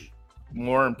catch.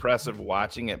 More impressive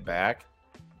watching it back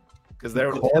because there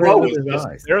was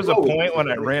a point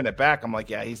when I ran it back. I'm like,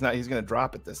 yeah, he's going to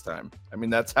drop it this time. I mean,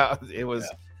 that's how it was.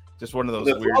 Yeah. Just one of those.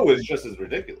 The throw was just as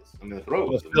ridiculous. I mean, the throw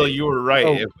was. Still, you were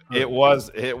right. It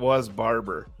was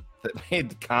Barber that made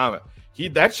the comment.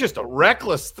 That's just a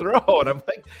reckless throw, and I'm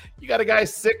like, you got a guy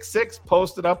 6'6"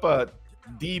 posted up a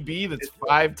DB that's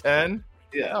 5'10".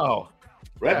 Yeah. Oh,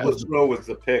 reckless throw was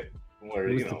the pick where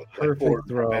like 4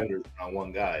 defenders on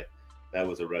one guy. That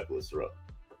was a reckless throw.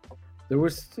 There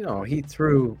was, he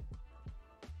threw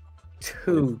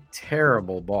 2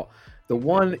 terrible balls. The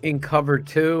one in cover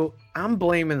 2, I'm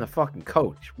blaming the fucking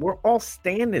coach. We're all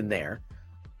standing there.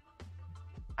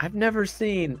 I've never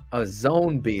seen a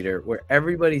zone beater where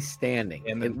everybody's standing.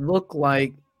 And it looked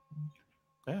like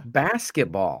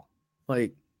basketball.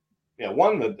 Like, and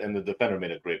the defender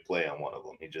made a great play on one of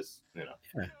them. He just, made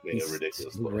a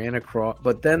ridiculous play. Ran across.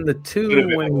 But then the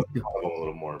 2 when a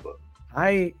little more, but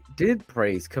I did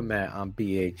praise Komet on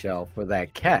BHL for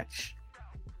that catch.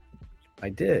 I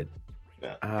did.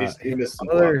 Yeah, he missed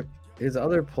some his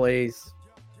other plays.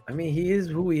 I mean, he is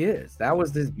who he is. That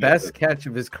was his best catch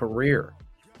of his career.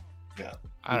 Yeah,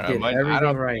 I don't know. I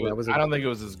don't think it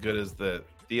was as good as the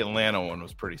Atlanta one.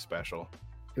 Was pretty special.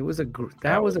 It was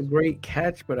was a great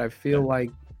catch, but I feel like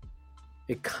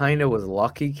it kind of was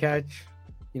lucky catch.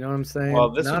 You know what I'm saying? Well,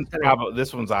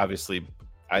 this one's obviously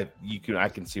I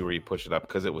can see where you push it up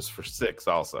because it was for 6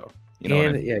 also. Yeah,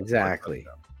 exactly.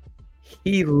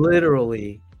 He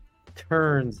literally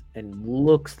turns and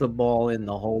looks the ball in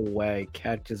the whole way,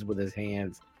 catches with his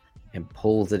hands, and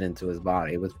pulls it into his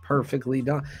body. It was perfectly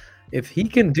done. If he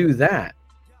can do that,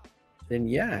 then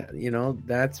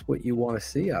that's what you want to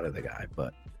see out of the guy.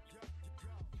 But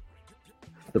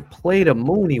the play to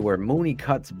Mooney where Mooney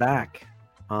cuts back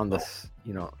on this,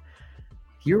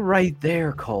 you're right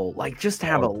there, Cole. Like, just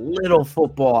have a little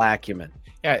football acumen.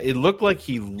 Yeah, it looked like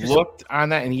he looked on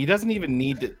that, and he doesn't even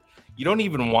need to. You don't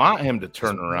even want him to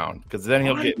turn around because then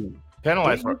he'll get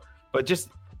penalized for it. But just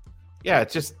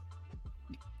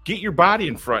get your body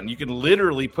in front, and you can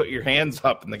literally put your hands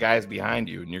up, and the guy's behind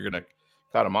you, and you're gonna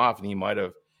cut him off, and he might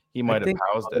have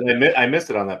housed it. I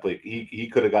missed it on that play. He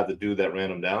could have got the dude that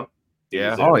ran him down.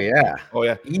 Yeah. Oh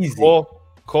yeah. Easy.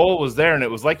 Cole was there, and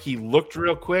it was like he looked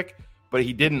real quick, but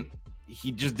he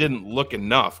just didn't look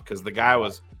enough because the guy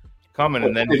was coming,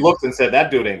 and then he looked and said, "That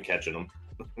dude ain't catching him."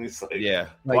 He's like, yeah.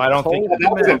 Well, I don't think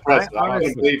that was impressive. I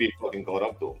couldn't believe he fucking caught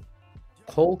up to him.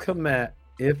 Cole Komet,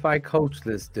 if I coach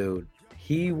this dude,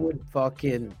 he would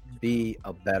fucking be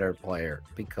a better player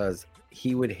because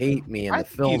he would hate me in the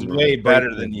film. He's way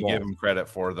better than you give him credit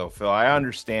for, though, Phil. I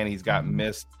understand he's got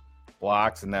missed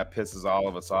blocks, and that pisses all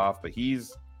of us off, but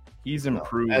he's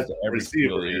improved as a every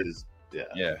receiver.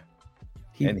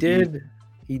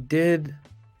 He did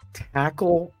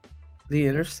tackle the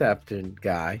interception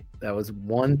guy. That was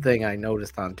one thing I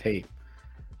noticed on tape.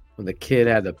 When the kid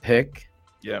had the pick,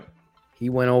 he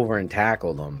went over and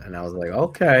tackled him, and I was like,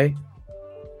 okay.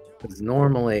 Because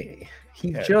normally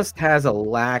he just has a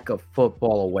lack of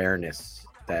football awareness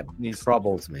that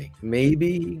troubles me.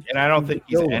 Maybe, and I don't think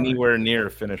he's anywhere near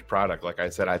a finished product. Like I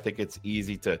said, I think it's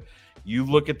easy to. You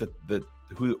look at the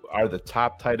who are the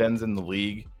top tight ends in the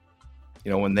league.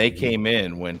 When they came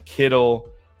in, when Kittle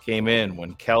came in,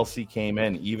 when Kelsey came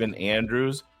in, even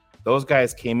Andrews, those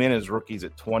guys came in as rookies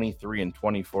at 23 and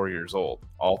 24 years old,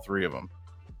 all 3 of them.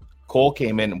 Cole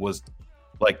came in and was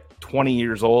like 20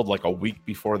 years old, like a week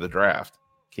before the draft.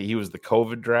 Okay, he was the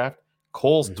COVID draft.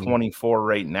 Cole's 24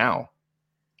 right now,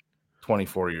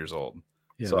 24 years old.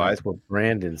 Yeah, so that's what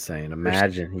Brandon's saying.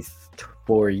 Imagine he's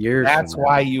 4 years. That's from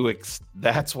why now.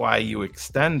 that's why you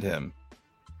extend him.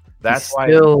 That's He's why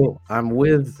still. I'm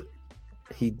with.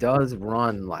 He does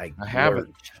run like I have a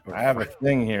Lurch.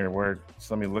 thing here where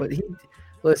let me look. But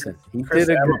listen, he Chris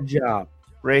did a Emma. good job.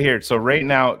 Right here. So right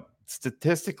now,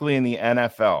 statistically in the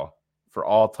NFL for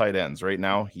all tight ends, right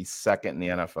now he's second in the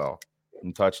NFL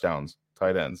in touchdowns,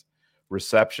 tight ends,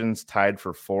 receptions tied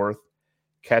for fourth,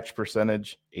 catch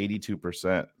percentage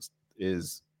 82%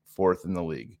 is fourth in the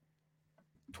league.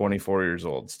 24 years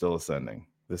old, still ascending.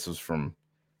 This was from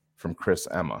Chris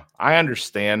Emma. I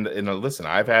understand, and listen,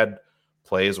 I've had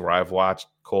plays where I've watched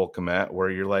Cole Kmet where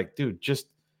you're like, dude, just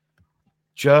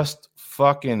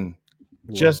fucking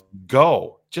just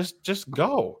go. Just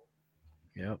go.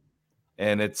 Yep.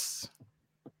 And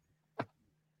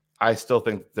I still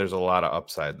think there's a lot of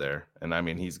upside there. And I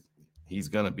mean, he's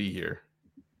going to be here.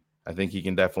 I think he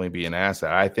can definitely be an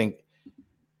asset. I think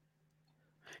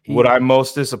what I'm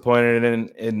most disappointed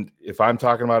in if I'm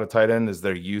talking about a tight end is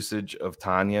their usage of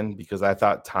Tanyan, because I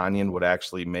thought Tanyan would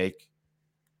actually make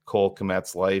Cole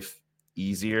Kmet's life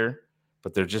easier,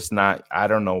 but they're just not. I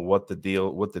don't know what the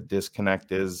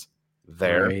disconnect is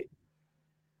there. Right.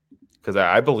 Because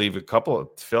I believe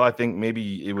Phil, I think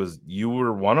maybe it was you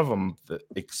were one of them that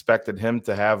expected him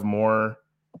to have more.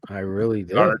 I really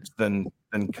did. Yards than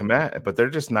Kmet, but they're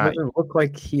just not. It doesn't look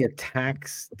like he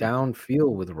attacks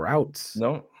downfield with routes.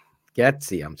 No.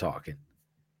 Getsy, I'm talking.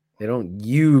 They don't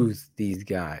use these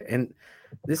guys. And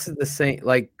this is the same,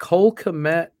 like Cole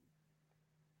Kmet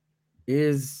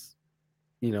is,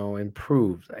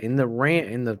 improved. In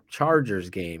the Chargers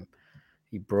game,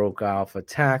 he broke off a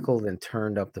tackle, then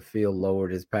turned up the field,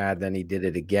 lowered his pad, then he did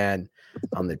it again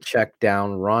on the check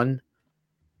down run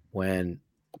when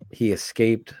he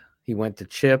escaped. He went to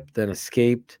chip, then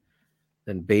escaped,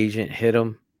 then Bajent hit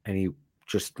him, and he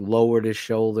just lowered his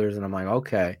shoulders, and I'm like,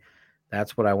 okay,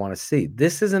 that's what I want to see.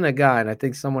 This isn't a guy, and I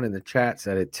think someone in the chat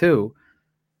said it too,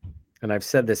 and I've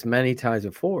said this many times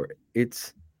before,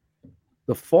 it's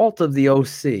the fault of the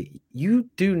OC. You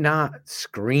do not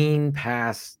screen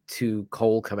pass to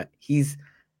Cole Kmet. He's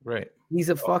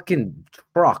a fucking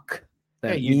truck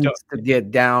that needs to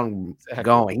get down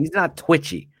going. He's not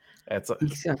twitchy. It's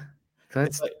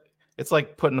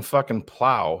like putting a fucking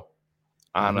plow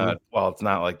on it's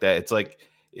not like that. It's like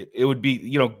it would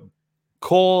be,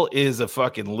 Cole is a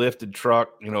fucking lifted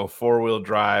truck, 4-wheel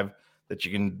drive that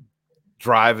you can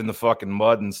drive in the fucking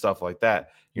mud and stuff like that.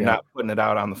 You're not putting it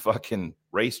out on the fucking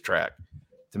racetrack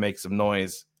to make some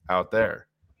noise out there.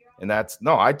 And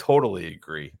I totally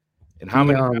agree. And how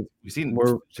many times we've seen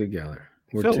work together.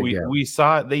 We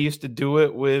saw it. They used to do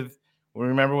it with,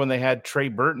 remember when they had Trey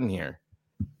Burton here?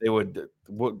 They would,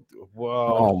 God.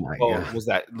 Was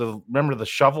that, remember the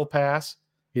shovel pass?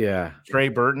 Yeah. Trey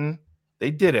Burton? They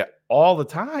did it all the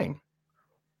time.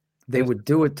 They would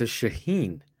do it to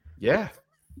Shaheen. Yeah.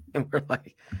 And we're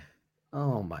like,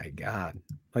 oh my God.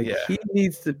 Like he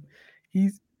needs to,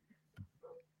 he's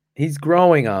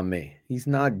growing on me. He's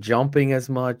not jumping as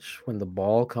much when the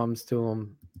ball comes to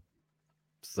him.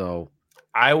 So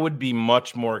I would be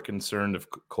much more concerned if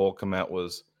Cole Kmet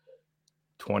was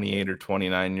 28 or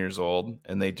 29 years old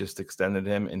and they just extended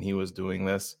him and he was doing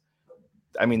this.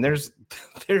 I mean, there's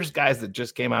guys that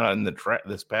just came out in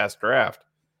this past draft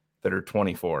that are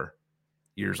 24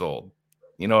 years old.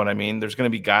 You know what I mean? There's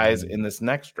going to be guys in this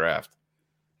next draft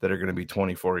that are going to be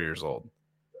 24 years old.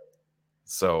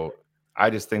 So I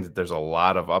just think that there's a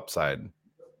lot of upside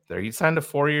there. He signed a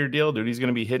 4-year deal, dude. He's going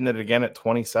to be hitting it again at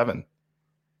 27.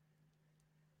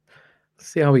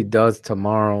 See how he does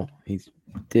tomorrow. He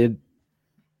did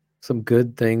some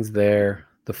good things there.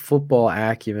 The football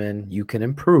acumen, you can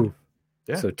improve.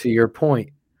 Yeah. So to your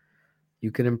point, you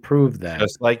can improve that.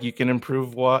 Just like you can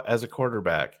improve what as a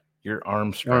quarterback? Your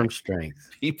arm strength. Arm strength.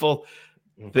 People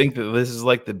think that this is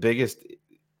like the biggest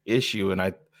issue,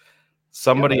 and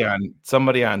somebody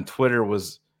on Twitter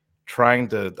was trying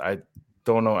to, I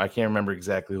don't know, I can't remember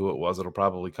exactly who it was. It'll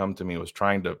probably come to me. Was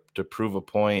trying to prove a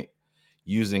point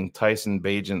using Tyson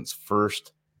Bajent's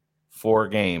first 4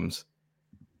 games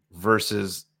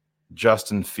versus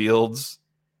Justin Fields'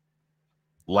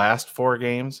 last 4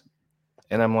 games,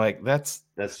 and I'm like, that's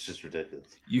just ridiculous.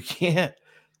 You can't.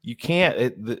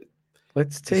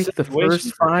 Let's take the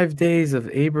first 5 days of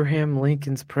Abraham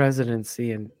Lincoln's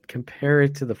presidency and compare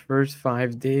it to the first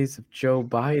 5 days of Joe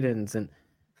Biden's. And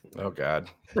oh God,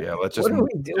 yeah. Let's just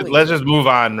move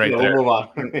on right there. We'll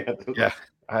move on. Yeah.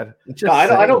 I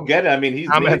don't get it. I mean, he's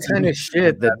kind of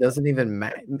shit that doesn't even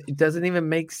it doesn't even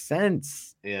make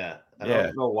sense. Yeah, I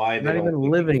don't know why they're not even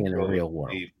living in a real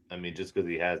world. I mean, just because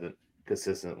he hasn't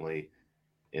consistently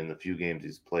in the few games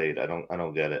he's played. I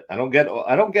don't get it. I don't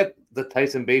get the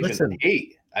Tyson Bagent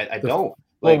hate. I don't.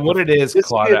 Well, what it is,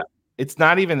 Claudia, it's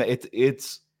not even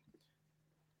it's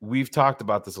we've talked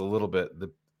about this a little bit.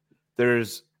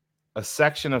 There's a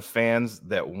section of fans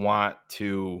that want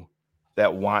Tyson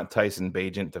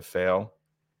Bagent to fail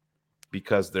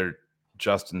because they're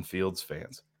Justin Fields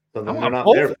fans. So then they're not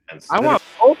their fans. I want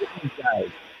both of these guys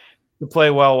to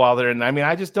play well while they're in. I mean,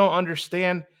 I just don't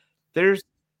understand. There's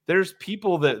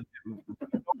people that know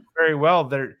very well.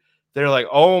 They're like,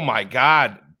 oh my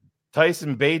God,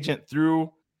 Tyson Bagent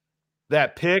threw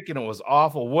that pick and it was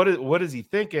awful. What is he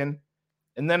thinking?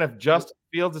 And then if Justin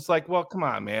Fields, it's like, well, come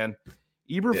on, man.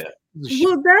 Well,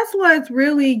 that's what's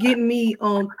really getting me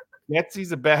on.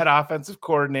 Getsy's a bad offensive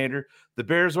coordinator. The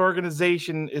Bears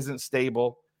organization isn't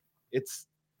stable. It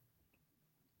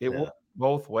went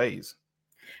both ways.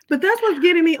 But that's what's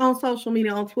getting me on social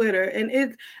media, on Twitter.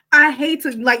 And I hate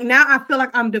to, like, now I feel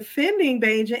like I'm defending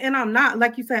Bagent, and I'm not.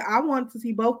 Like you said, I want to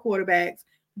see both quarterbacks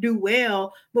do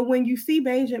well. But when you see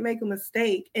Bagent make a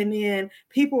mistake, and then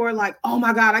people are like, oh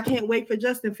my God, I can't wait for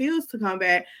Justin Fields to come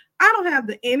back. I don't have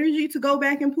the energy to go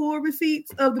back and pull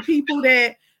receipts of the people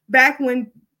that back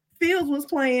when Fields was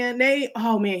playing,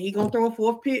 oh man, he gonna throw a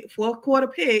fourth quarter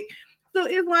pick. So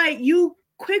it's like you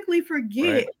quickly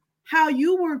forget how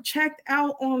you were checked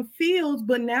out on Fields,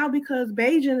 but now because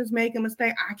Bagent is making a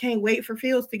mistake, I can't wait for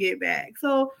Fields to get back.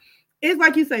 So it's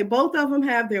like you say, both of them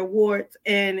have their warts,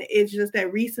 and it's just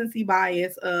that recency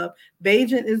bias of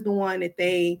Bagent is the one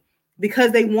that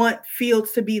because they want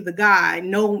Fields to be the guy,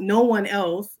 no one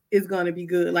else is going to be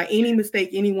good. Like any mistake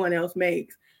anyone else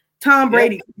makes, Tom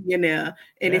Brady could be in there,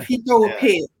 and if he throw a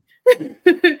pick,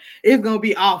 it's going to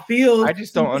be all Fields. I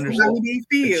just don't understand.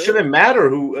 It shouldn't matter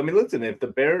who. I mean, listen, if the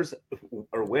Bears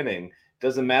are winning, it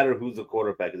doesn't matter who's the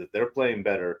quarterback. If they're playing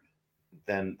better,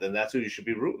 then that's who you should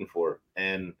be rooting for.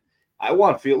 And I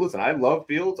want Fields. Listen, I love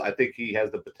Fields. I think he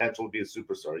has the potential to be a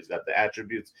superstar. He's got the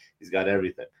attributes. He's got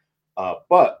everything.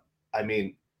 But I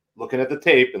mean, looking at the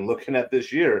tape and looking at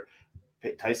this year,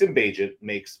 Tyson Bagent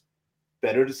makes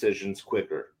better decisions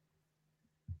quicker.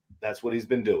 That's what he's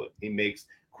been doing. He makes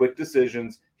quick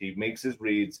decisions. He makes his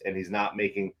reads, and he's not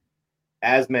making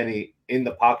as many in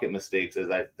the pocket mistakes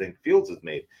as I think Fields has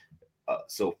made.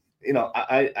 So, you know,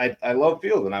 I love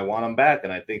Fields and I want him back,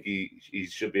 and I think he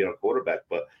should be our quarterback.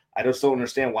 But I just don't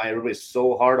understand why everybody's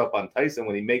so hard up on Tyson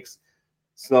when he makes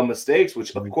some mistakes,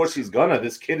 which of course he's gonna.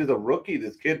 This kid is a rookie.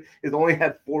 This kid has only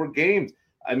had 4 games.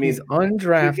 I mean, he's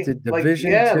undrafted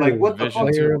division. Like what the fuck?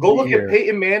 Go look at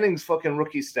Peyton Manning's fucking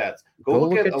rookie stats. Go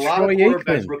look at a lot of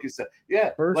quarterbacks' rookie stats.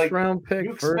 Yeah, first round pick.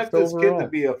 You expect this kid to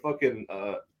be a fucking,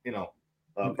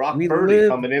 Brock Purdy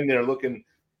coming in there looking.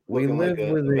 We live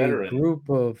like with a group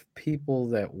of people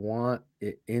that want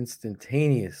it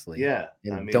instantaneously. Yeah,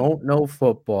 and don't know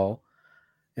football.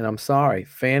 And I'm sorry,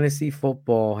 fantasy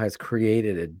football has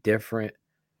created a different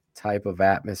type of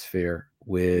atmosphere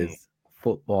with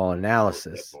football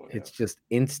analysis. It's just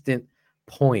instant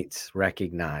points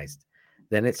recognized.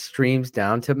 Then it streams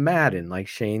down to Madden, like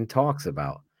Shane talks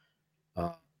about.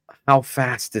 How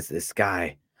fast is this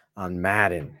guy on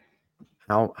Madden?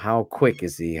 How quick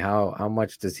is he? How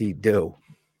much does he do?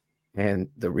 And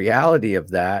the reality of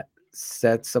that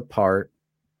sets apart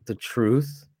the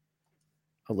truth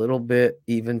a little bit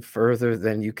even further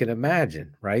than you can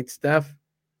imagine, right, Steph?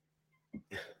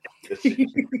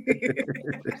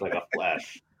 It's like a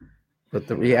flash. But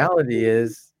the reality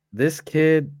is this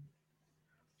kid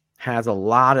has a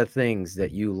lot of things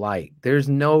that you like. There's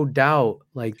no doubt,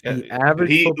 like the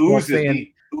average football fan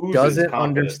doesn't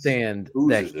understand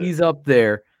that he's up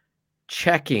there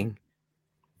checking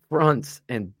fronts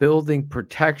and building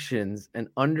protections and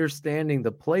understanding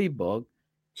the playbook.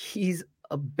 He's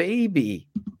a baby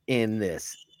in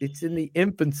this. It's in the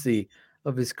infancy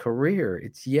of his career.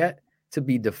 It's yet to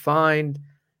be defined,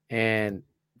 and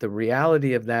the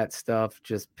reality of that stuff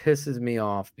just pisses me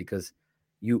off because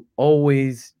you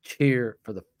always cheer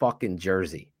for the fucking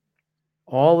jersey.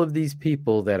 All of these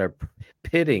people that are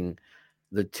pitting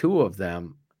the two of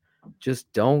them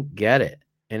just don't get it,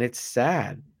 and it's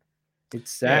sad.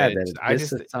 It's sad that this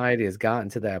society has gotten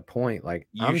to that point. Like,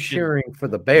 I'm cheering for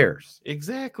the Bears.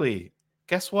 Exactly.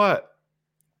 Guess what?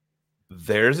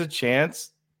 There's a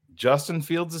chance Justin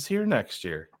Fields is here next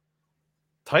year.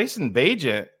 Tyson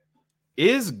Bagent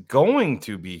is going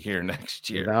to be here next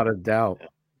year. Without a doubt.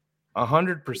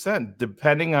 100%.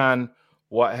 Depending on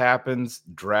what happens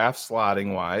draft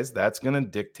slotting wise, that's going to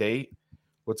dictate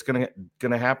what's going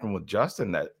to happen with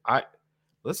Justin.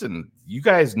 Listen, you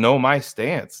guys know my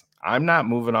stance. I'm not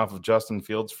moving off of Justin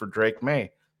Fields for Drake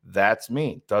May. That's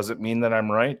me. Doesn't mean that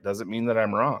I'm right. Doesn't mean that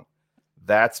I'm wrong.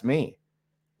 That's me.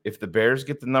 if the Bears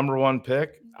get the number 1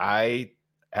 pick, I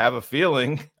have a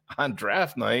feeling on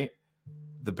draft night,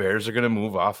 the Bears are going to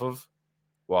move off of,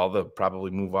 well, they'll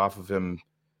probably move off of him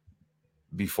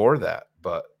before that,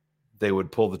 but they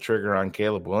would pull the trigger on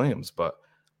Caleb Williams. But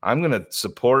I'm going to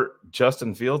support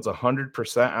Justin Fields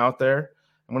 100% out there.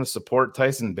 I'm going to support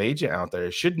Tyson Bagent out there.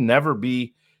 It should never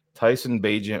be Tyson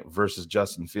Bagent versus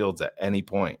Justin Fields at any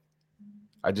point.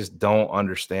 I just don't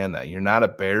understand that. You're not a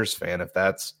Bears fan if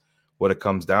that's what it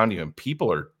comes down to. And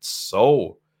people are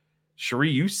so, Cherie,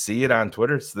 you see it on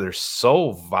Twitter. They're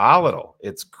so volatile.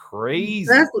 It's crazy.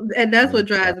 That's what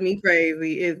drives me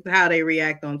crazy is how they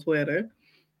react on Twitter.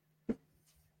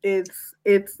 It's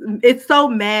so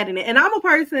maddening. And I'm a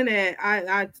person that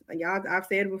I've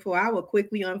said it before, I will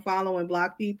quickly unfollow and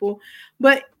block people.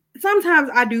 But sometimes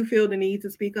I do feel the need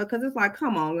to speak up because it's like,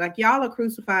 come on, like y'all are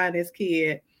crucifying this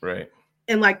kid. Right.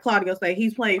 And like Claudio said,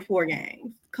 he's played 4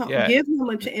 games. Give him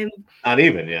a chance. Not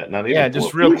even yet. Not even. Yeah,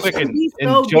 just real quick. He's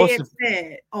so Joseph, dead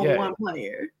set on one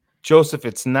player. Joseph,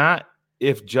 it's not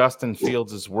if Justin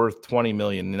Fields is worth $20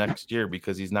 million next year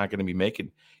because he's not going to be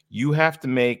making. You have to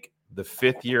make the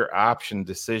 5th-year option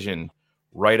decision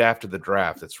right after the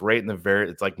draft. It's right in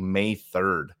it's like May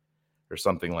 3rd or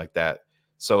something like that.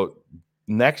 So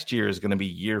next year is going to be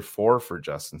year 4 for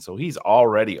Justin. So he's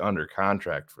already under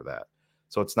contract for that.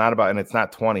 So it's not about, and it's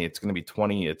not 20, it's going to be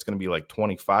 20. It's going to be like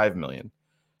 25 million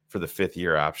for the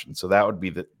 5th-year option. So that would be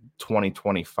the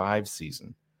 2025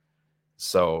 season.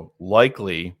 So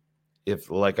likely if,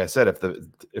 like I said,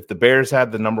 if the Bears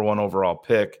had the number 1 overall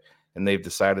pick and they've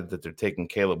decided that they're taking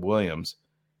Caleb Williams,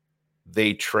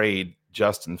 they trade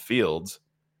Justin Fields.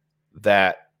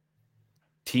 That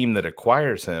team that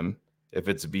acquires him, if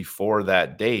it's before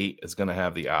that date, is going to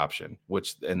have the option,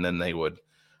 and then they would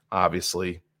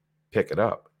obviously pick it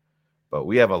up. But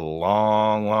we have a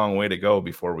long, long way to go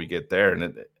before we get there. And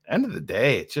at the end of the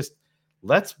day, it's just,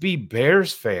 let's be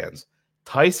Bears fans.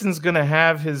 Tyson's going to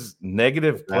have his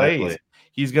negative plays.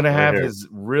 He's going to have his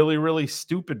really, really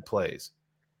stupid plays.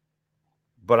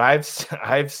 But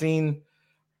I've seen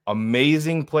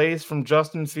amazing plays from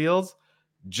Justin Fields,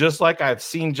 just like I've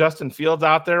seen Justin Fields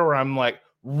out there where I'm like,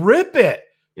 rip it,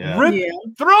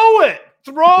 throw it.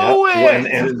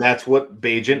 And that's what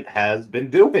Bagent has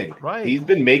been doing. Right. He's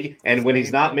been making, and when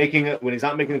he's not making a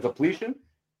completion,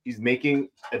 he's making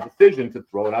a decision to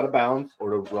throw it out of bounds or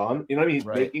to run. You know what I mean? He's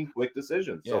making quick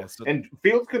decisions. And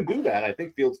Fields can do that. I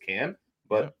think Fields can,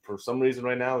 but for some reason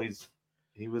right now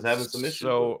he was having some issues.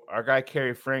 So our guy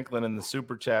Kerry Franklin in the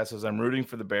super chat says, I'm rooting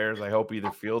for the Bears. I hope either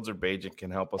Fields or Bagent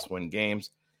can help us win games.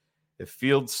 If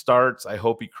Fields starts, I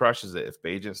hope he crushes it. If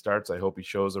Bagent starts, I hope he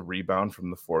shows a rebound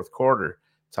from the 4th quarter.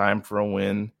 Time for a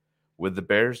win with the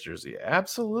Bears jersey.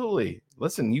 Absolutely.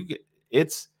 Listen,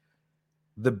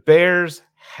 the Bears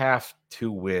have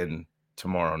to win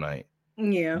tomorrow night.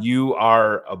 Yeah. You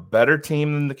are a better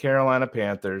team than the Carolina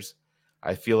Panthers.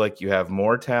 I feel like you have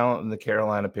more talent than the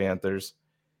Carolina Panthers.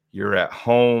 You're at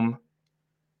home.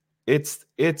 It's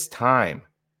time.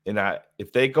 And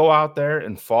if they go out there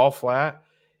and fall flat,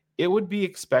 it would be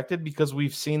expected because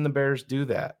we've seen the Bears do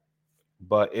that.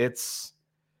 But it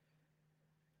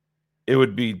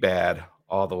would be bad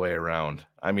all the way around.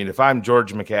 I mean, if I'm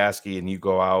George McCaskey and you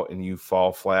go out and you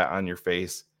fall flat on your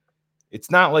face,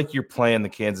 it's not like you're playing the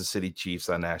Kansas City Chiefs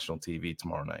on national TV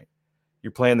tomorrow night.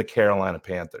 You're playing the Carolina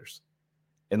Panthers.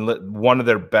 And one of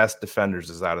their best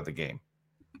defenders is out of the game.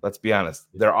 Let's be honest.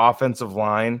 Their offensive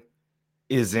line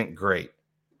isn't great.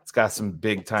 It's got some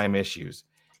big-time issues.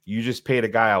 You just paid a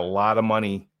guy a lot of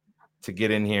money to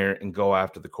get in here and go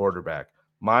after the quarterback.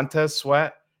 Montez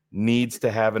Sweat needs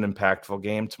to have an impactful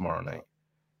game tomorrow night.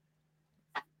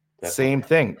 Definitely. Same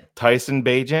thing. Tyson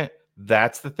Bagent,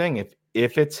 that's the thing.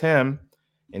 If it's him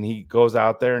and he goes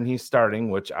out there and he's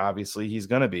starting, which obviously he's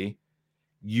going to be,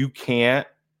 you can't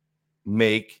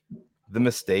make the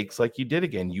mistakes like you did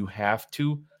again. You have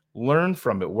to learn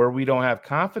from it. Where we don't have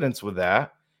confidence with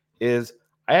that is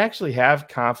I actually have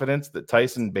confidence that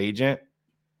Tyson Bagent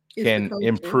can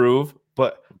improve,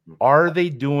 but are they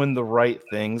doing the right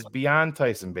things beyond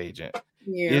Tyson Bagent?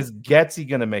 Yeah. Is Getsy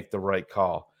going to make the right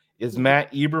call? Is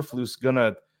Matt Eberflus going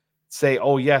to say,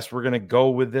 oh, yes, we're going to go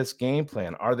with this game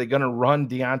plan? Are they going to run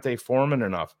Deontay Foreman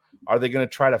enough? Are they going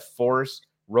to try to force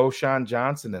Roshan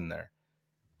Johnson in there?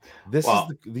 These are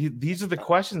the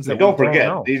questions that don't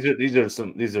forget.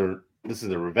 This is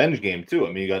a revenge game too.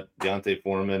 I mean, you got Deontay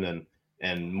Foreman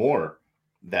and more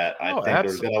that I think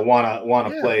are going to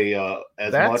want to play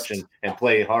as much and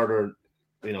play harder.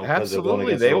 You know,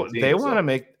 absolutely. They want to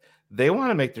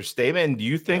make their statement. And do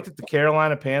you think that the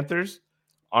Carolina Panthers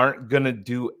aren't going to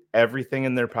do everything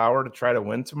in their power to try to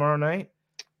win tomorrow night?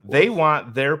 They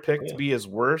want their pick to be as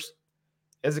worse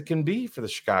as it can be for the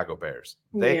Chicago Bears.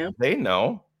 They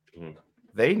know.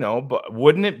 They know, but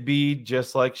wouldn't it be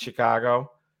just like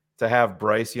Chicago to have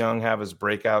Bryce Young have his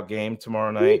breakout game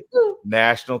tomorrow night?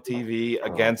 National TV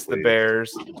against the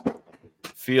Bears.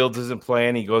 Fields isn't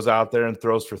playing. He goes out there and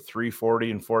throws for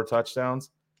 340 and 4 touchdowns.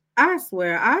 I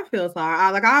swear, I feel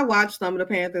sorry. I watched some of the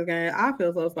Panthers games. I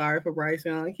feel so sorry for Bryce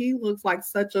Young. He looks like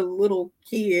such a little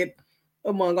kid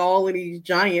among all of these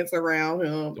giants around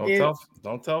him.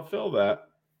 Don't tell Phil that.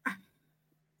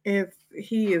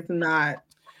 He is not.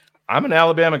 I'm an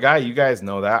Alabama guy. You guys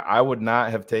know that. I would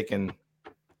not have taken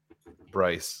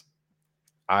Bryce.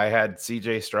 I had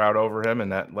CJ Stroud over him,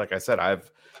 and that, like I said,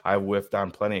 I've whiffed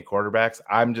on plenty of quarterbacks.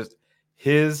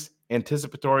 His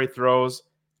anticipatory throws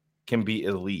can be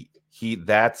elite.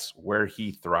 That's where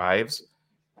he thrives.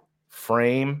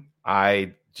 Frame,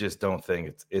 I just don't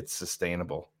think it's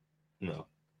sustainable. No.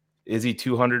 Is he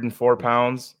 204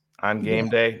 pounds on game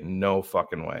day? No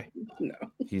fucking way. No.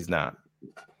 He's not.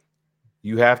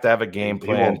 You have to have a game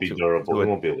plan. He won't be durable. He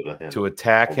won't be able to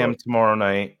attack him tomorrow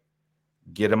night,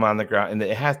 get him on the ground. And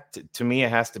it has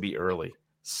to be early.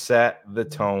 Set the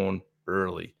tone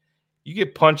early. You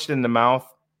get punched in the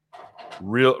mouth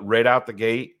right out the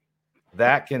gate,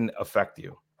 that can affect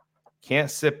you.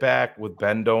 Can't sit back with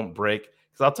bend, don't break.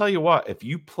 Because I'll tell you what, if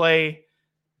you play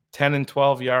 10 and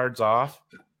 12 yards off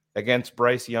against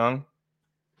Bryce Young,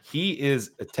 he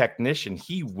is a technician.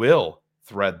 He will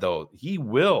thread those. He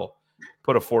will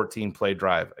put a 14-play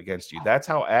drive against you. That's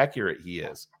how accurate he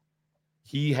is.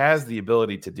 He has the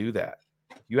ability to do that.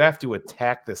 You have to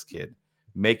attack this kid,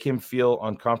 make him feel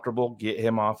uncomfortable, get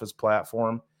him off his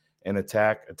platform, and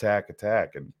attack.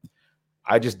 And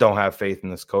I just don't have faith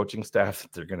in this coaching staff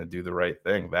that they're going to do the right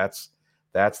thing. That's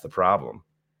the problem.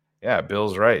 Yeah,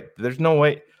 Bill's right. There's no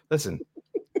way. Listen,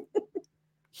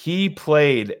 he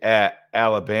played at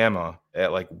Alabama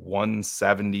at like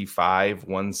 175,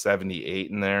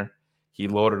 178 in there. He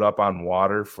loaded up on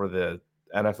water for the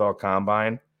NFL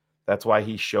Combine. That's why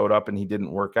he showed up and he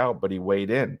didn't work out, but he weighed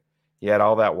in. He had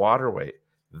all that water weight.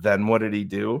 Then what did he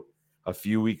do? A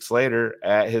few weeks later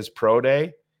at his pro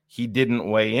day, he didn't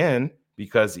weigh in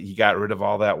because he got rid of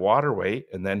all that water weight,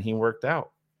 and then he worked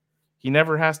out. He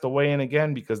never has to weigh in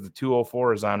again because the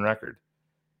 204 is on record.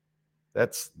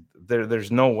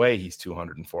 There's no way he's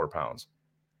 204 pounds.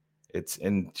 It's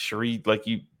in Sheree,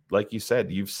 like you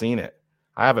said, you've seen it.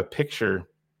 I have a picture.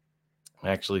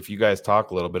 Actually, if you guys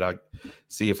talk a little bit, I'll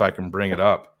see if I can bring it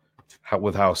up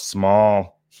with how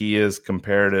small he is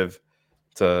comparative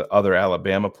to other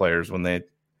Alabama players when they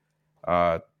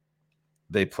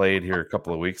played here a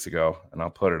couple of weeks ago, and I'll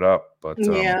put it up. But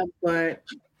but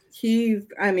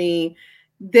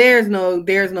there's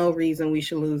no reason we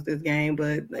should lose this game.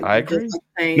 But I agree.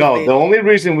 No, the only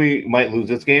reason we might lose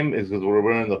this game is because we're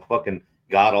wearing the fucking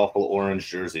god awful orange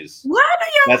jerseys. Why do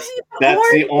y'all?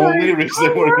 That's the only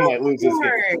reason we might lose this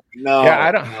game. No, yeah,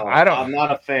 I don't. I'm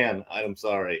not a fan. I'm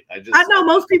sorry. I know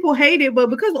most people hate it, but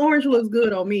because orange looks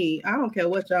good on me, I don't care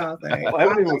what y'all say. Well,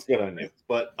 everything looks good on you,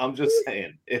 but I'm just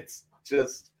saying it's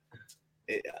just.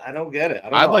 I don't get it.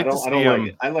 I'd like to see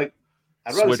him. I'd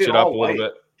rather switch see it up a little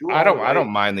bit. I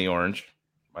don't mind the orange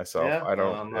myself. Yeah?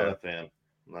 I'm not a fan.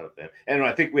 And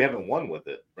I think we haven't won with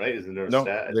it, right? Isn't there a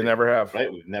stat? They never have.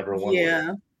 Right? We've never won.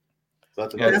 Yeah. With it. So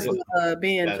that's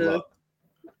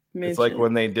it's like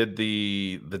when they did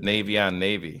the Navy on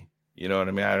Navy. You know what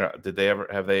I mean?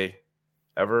 Have they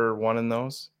ever won in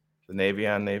those? The Navy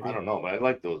on Navy? I don't know, but I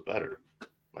like those better.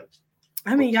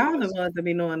 Y'all are the ones that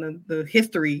be knowing the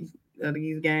history of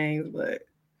these games, but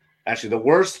actually the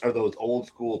worst are those old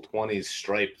school 20s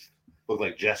striped, look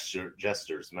like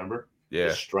jesters, remember? Yeah,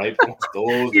 the striped ones.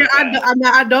 Those yeah,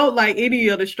 I don't like any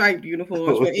of the striped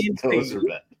uniforms. Those are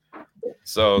bad.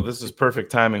 So this is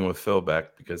perfect timing with Phil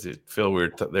back because they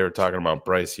were talking about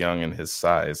Bryce Young and his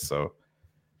size. So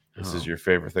this is your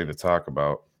favorite thing to talk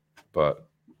about, but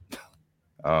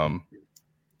I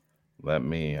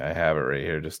have it right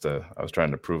here. I was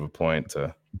trying to prove a point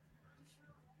to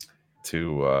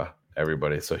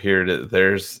everybody. So here it is.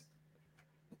 There's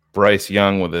Bryce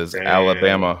Young with his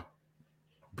Alabama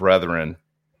brethren,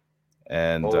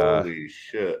 and holy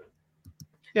shit!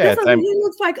 Yeah, he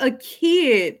looks like a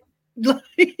kid.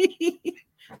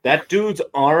 That dude's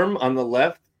arm on the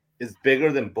left is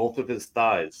bigger than both of his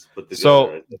thighs put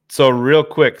together. So real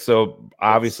quick. So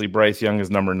obviously Bryce Young is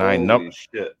number 9. Holy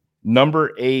shit.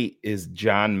 Number 8 is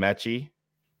John Mechie,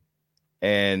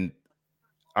 and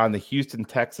on the Houston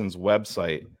Texans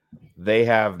website, they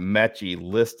have Mechie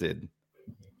listed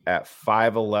at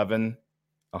 5'11",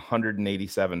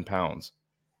 187 pounds.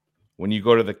 When you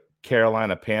go to the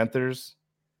Carolina Panthers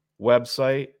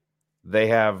website, they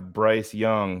have Bryce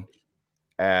Young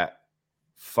at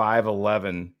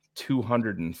 5'11",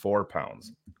 204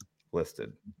 pounds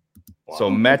listed. Wow.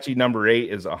 So Mechie number 8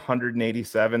 is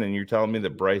 187, and you're telling me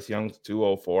that Bryce Young's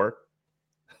 204?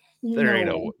 There ain't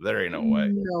no way.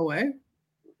 No way.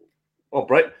 Oh,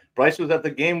 Bryce was at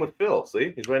the game with Phil.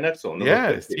 See, he's right next to him.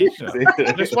 Yeah, he's teaching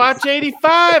him. Just watch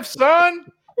 85, son.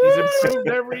 He's improved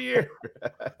every year.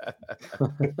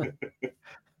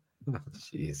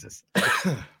 Jesus.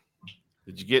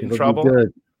 Did you get in trouble?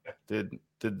 Good.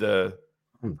 Did the?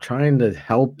 I'm trying to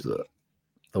help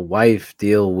the wife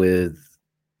deal with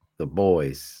the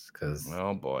boys because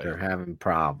they're having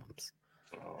problems.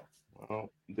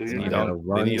 They need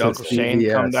Uncle Shane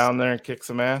to come down there and kick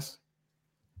some ass.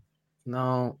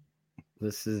 No,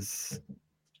 this is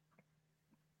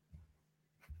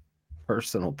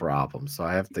personal problem, so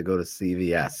I have to go to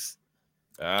CVS.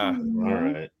 All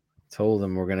right. Told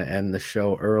them we're going to end the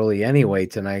show early anyway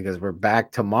tonight because we're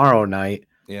back tomorrow night.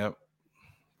 Yep.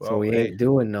 Well, so we ain't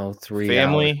doing no 3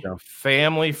 family hours.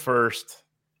 Family first.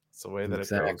 That's the way that it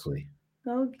goes. Exactly.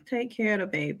 Go take care of the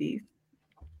babies.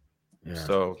 Yeah.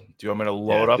 So do you want me to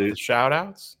load up the shout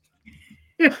outs?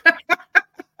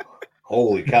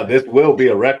 Holy cow, this will be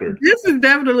a record. This is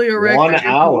definitely a record. 1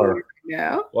 hour.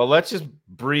 Yeah. Well, let's just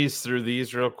breeze through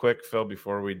these real quick, Phil,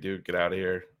 before we do get out of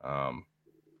here. The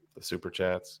super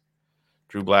chats.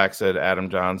 Drew Black said Adam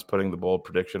Johns putting the bold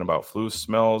prediction about flu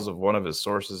smells of one of his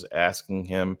sources asking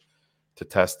him to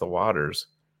test the waters.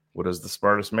 What does the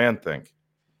smartest man think?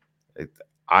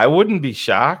 I wouldn't be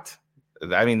shocked.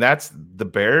 I mean, the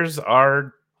Bears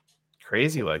are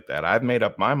crazy like that. I've made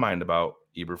up my mind about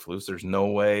Eberflus. There's no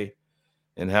way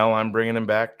in hell I'm bringing him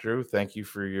back, Drew. Thank you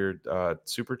for your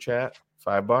super chat,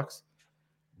 $5.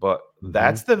 But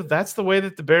that's the way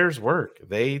that the Bears work.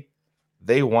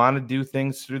 They want to do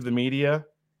things through the media,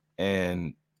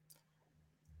 and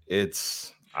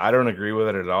I don't agree with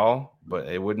it at all, but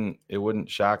it wouldn't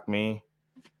shock me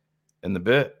in the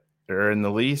bit or in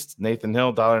the least. Nathan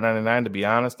Hill, $1.99. To be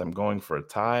honest, I'm going for a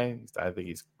tie. I think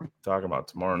he's talking about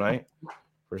tomorrow night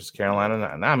versus Carolina.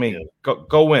 I mean,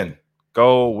 go win.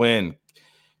 Go win.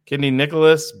 Kidney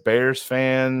Nicholas, Bears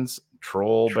fans,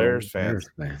 troll Bears fans.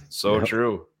 So yep.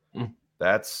 True.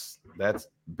 That's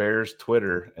Bears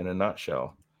Twitter in a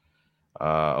nutshell.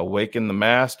 Awaken the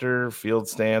Master. Field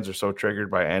stands are so triggered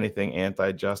by anything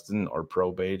anti-Justin or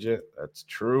pro-Bajit. That's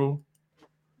true.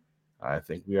 I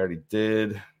think we already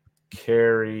did.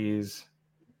 Carries.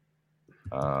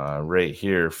 Right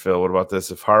here, Phil. What about this?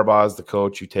 If Harbaugh is the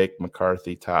coach, you take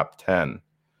McCarthy top 10.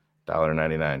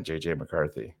 $1.99. JJ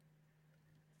McCarthy.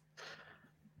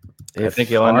 If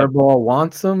Harbaugh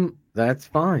wants him, that's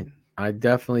fine. I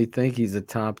definitely think he's a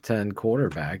top 10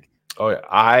 quarterback. Oh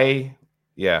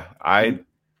yeah, I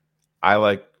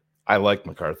like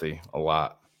McCarthy a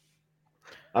lot.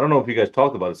 I don't know if you guys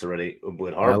talked about this already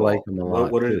with Harbaugh. I like him a lot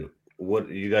too. What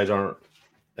you guys aren't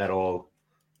at all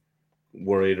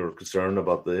worried or concerned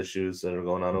about the issues that are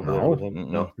going on over there with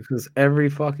him? No, because every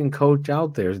fucking coach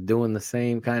out there is doing the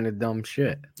same kind of dumb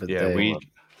shit. But yeah,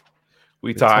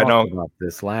 we talked I know about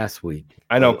this last week.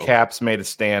 I know Cap's made a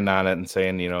stand on it and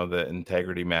saying, that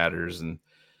integrity matters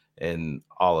and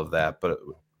all of that, but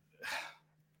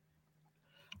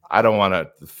I don't want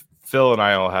to. Phil and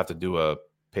I all have to do a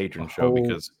patron show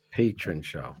because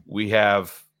we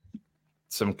have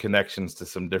some connections to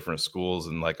some different schools,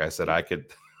 and like I said, I could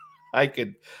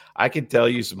tell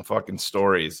you some fucking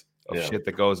stories of shit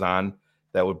that goes on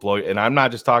that would blow you. And I'm not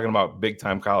just talking about big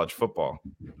time college football.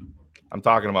 I'm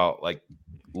talking about like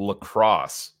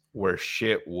lacrosse, where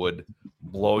shit would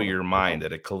blow your mind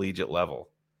at a collegiate level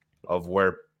of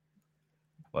where,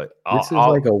 like, this is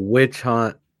like a witch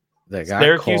hunt.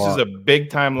 Syracuse is a big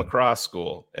time lacrosse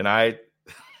school, and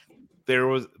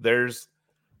there's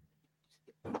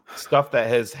stuff that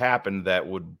has happened that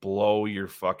would blow your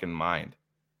fucking mind.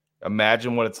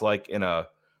 Imagine what it's like in a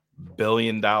 $1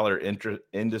 billion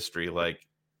industry like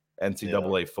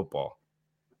NCAA football.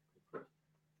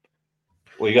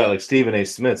 Well, you got like Stephen A.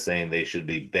 Smith saying they should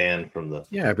be banned from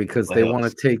the because they want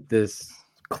to take this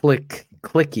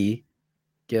clicky,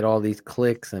 get all these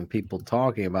clicks and people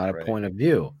talking about a point of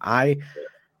view. I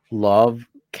love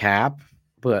Cap,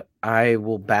 but I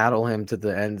will battle him to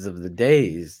the ends of the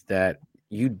days that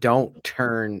you don't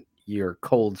turn your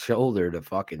cold shoulder to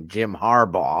fucking Jim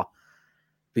Harbaugh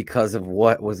because of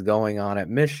what was going on at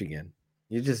Michigan.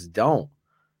 You just don't.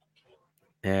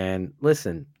 And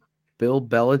listen, Bill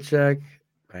Belichick,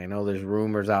 I know there's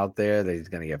rumors out there that he's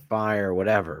going to get fired or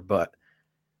whatever, but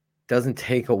doesn't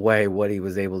take away what he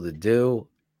was able to do.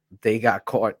 They got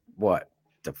caught,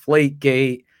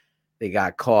 Deflategate. They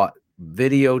got caught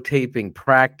videotaping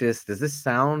practice. Does this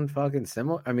sound fucking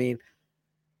similar? I mean,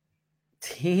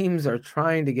 teams are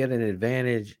trying to get an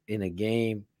advantage in a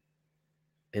game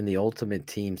in the ultimate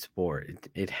team sport.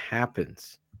 It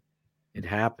happens. It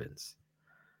happens.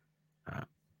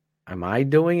 Am I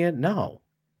doing it? No.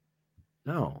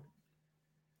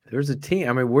 There's a team.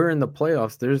 I mean, we're in the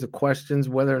playoffs. There's the questions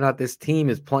whether or not this team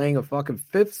is playing a fucking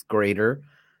fifth grader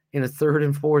in a third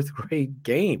and fourth grade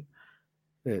game.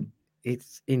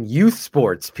 It's in youth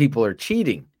sports. People are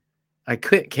cheating. I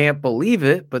can't believe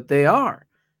it, but they are.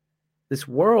 This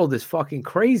world is fucking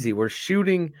crazy. We're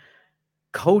shooting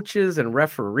coaches and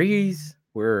referees.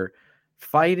 We're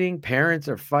fighting. Parents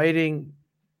are fighting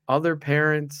other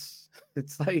parents.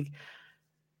 It's like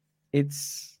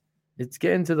it's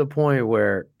getting to the point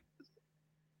where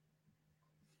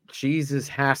Jesus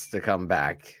has to come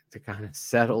back to kind of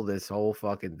settle this whole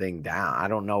fucking thing down. I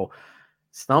don't know.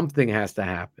 Something has to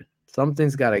happen.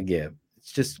 Something's got to give.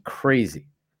 It's just crazy.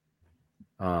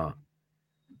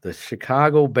 The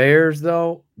Chicago Bears,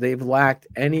 though, they've lacked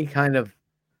any kind of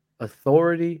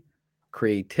authority,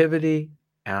 creativity,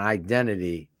 and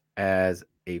identity as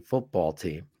a football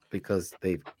team because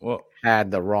they've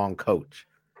had the wrong coach.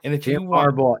 And if Jim you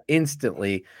Harbaugh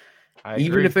instantly,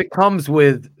 even if it comes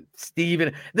with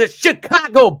Steven, the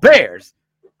Chicago Bears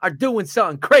are doing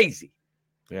something crazy.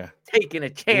 Yeah. Taking a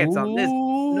chance on this.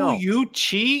 No. You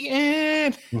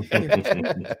cheating.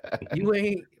 You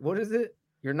ain't, what is it?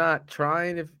 You're not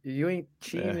trying if you ain't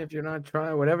cheating if you're not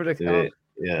trying, whatever the hell.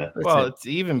 Yeah. Well, it's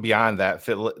even beyond that.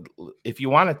 If you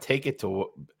want to take it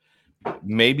to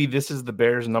maybe this is the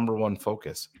Bears' number one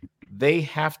focus. They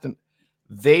have to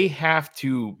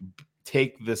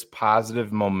take this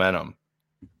positive momentum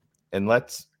and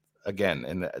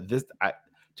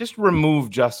just remove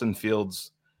Justin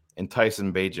Fields and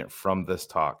Tyson Bagent from this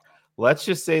talk. Let's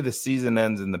just say the season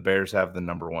ends and the Bears have the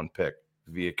number one pick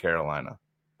via Carolina.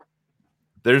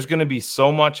 There's going to be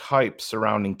so much hype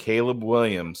surrounding Caleb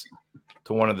Williams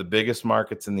to one of the biggest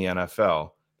markets in the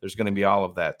NFL. There's going to be all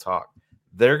of that talk.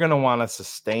 They're going to want to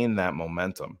sustain that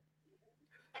momentum.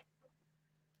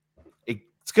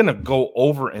 It's going to go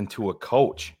over into a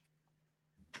coach.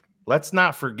 Let's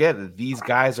not forget that these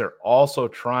guys are also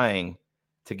trying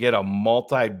to get a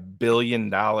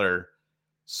multi-billion-dollar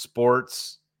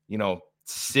sports,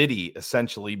 city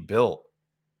essentially built.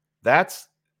 That's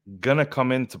going to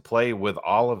come into play with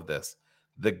all of this.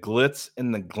 The glitz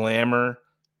and the glamour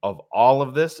of all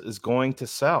of this is going to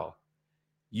sell.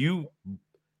 You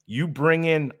bring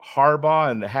in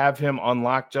Harbaugh and have him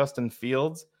unlock Justin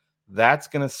Fields, that's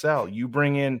going to sell. You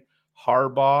bring in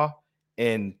Harbaugh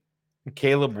and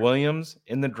Caleb Williams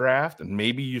in the draft, and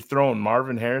maybe you're throwing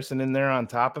Marvin Harrison in there on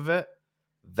top of it.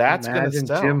 That's going to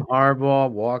sell. Jim Harbaugh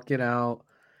walking out.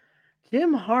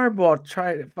 Jim Harbaugh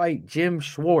tried to fight Jim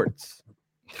Schwartz.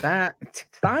 That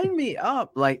sign me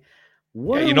up. Like,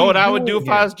 what? You know what I would do if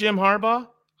I was Jim Harbaugh?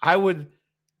 I would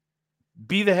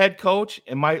be the head coach,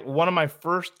 and one of my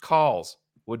first calls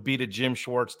would be to Jim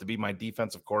Schwartz to be my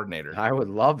defensive coordinator. I would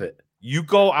love it. You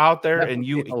go out there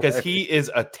because he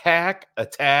is attack.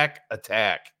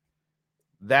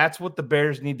 That's what the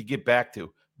Bears need to get back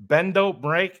to. Bend, don't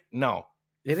break. No,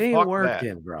 it ain't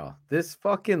working, bro. This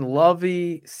fucking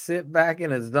Lovey sit back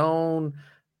in a zone,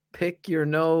 pick your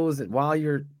nose while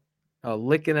you're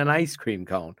licking an ice cream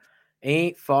cone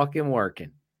ain't fucking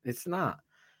working. It's not.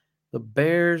 The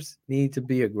Bears need to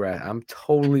be aggressive. I'm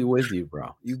totally with you,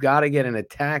 bro. You got to get an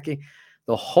attacking.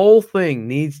 The whole thing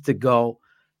needs to go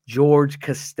George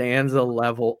Costanza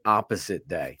level opposite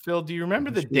day. Phil, do you remember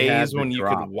the days when you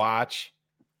could watch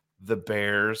the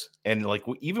Bears and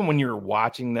even when you were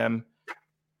watching them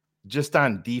just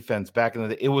on defense back in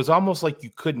the day, it was almost like you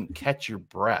couldn't catch your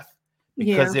breath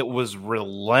because it was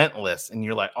relentless. And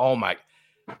you're like, oh my,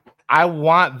 I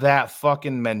want that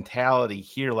fucking mentality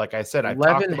here. Like I said, I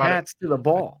 11 hats to the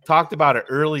ball. Talked about it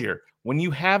earlier. When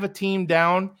you have a team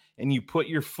down and you put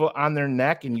your foot on their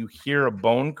neck and you hear a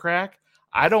bone crack,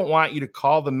 I don't want you to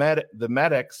call the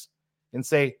medics and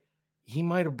say, he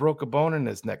might have broke a bone in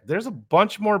his neck. There's a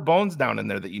bunch more bones down in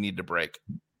there that you need to break.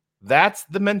 That's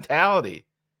the mentality.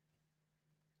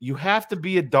 You have to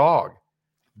be a dog.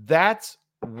 That's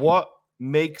what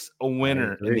makes a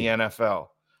winner in the NFL.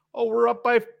 Oh, we're up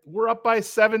by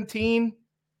 17.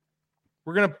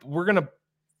 We're gonna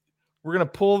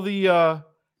pull the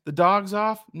dogs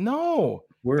off. No,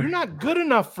 you're not good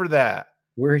enough for that.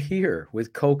 We're here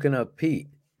with Coconut Pete.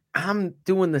 I'm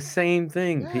doing the same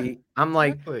thing, Pete. I'm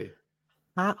exactly.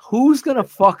 Like, who's gonna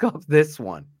fuck up this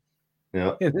one?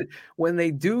 Yeah. When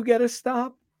they do get a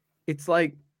stop, it's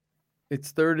like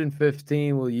it's 3rd and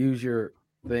 15. We'll use your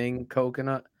thing,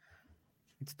 Coconut.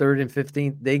 It's 3rd and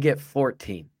 15. They get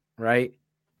 14, right?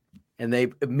 And they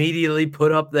immediately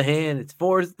put up the hand. It's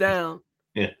 4th down.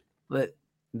 Yeah. But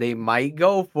they might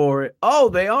go for it. Oh,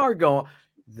 they are going.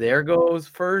 There goes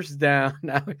 1st down.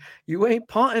 Now you ain't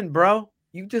punting, bro.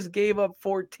 You just gave up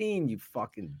 14, you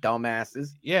fucking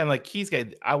dumbasses. Yeah, and like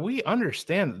we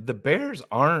understand the Bears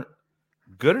aren't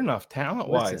good enough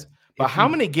talent-wise. But how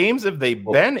many games have they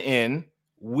been in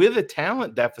with a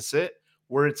talent deficit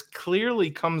where it's clearly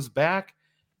comes back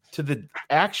to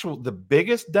the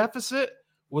biggest deficit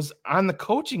was on the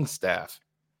coaching staff,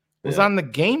 was on the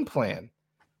game plan.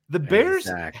 The Bears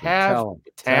have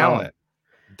talent.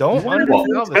 Don't undersell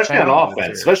the especially talent. on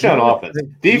offense. Especially on offense.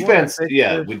 Defense,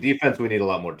 with defense, we need a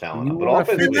lot more talent. But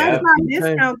offense, and let's not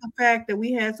discount the fact that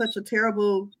we had such a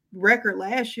terrible record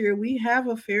last year. We have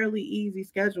a fairly easy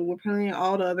schedule. We're playing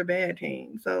all the other bad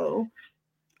teams. So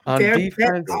on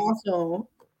defense, also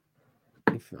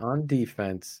on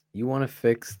defense, you want to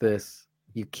fix this.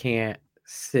 You can't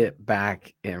sit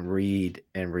back and read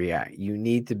and react. You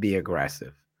need to be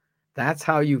aggressive. That's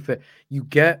how you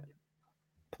get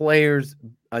players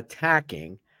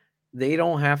attacking. They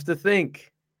don't have to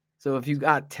think. So if you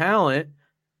got talent,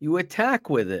 you attack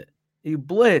with it. You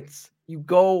blitz. You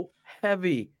go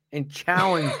heavy and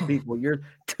challenge people. You're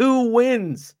 2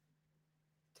 wins.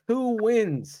 2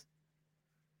 wins.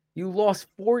 You lost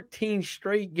 14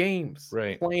 straight games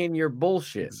playing your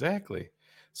bullshit. Exactly.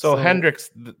 So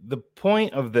Hendricks, the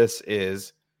point of this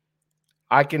is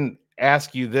I can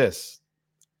ask you this.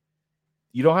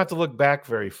 You don't have to look back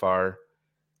very far.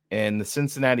 And the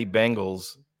Cincinnati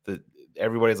Bengals,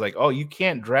 everybody's like, oh, you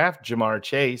can't draft Jamar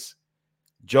Chase.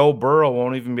 Joe Burrow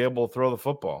won't even be able to throw the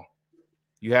football.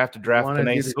 You have to draft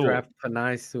Penei Sewell. Draft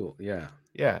Penei Sewell, yeah.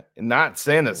 Yeah, and not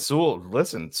saying that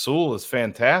Sewell is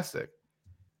fantastic.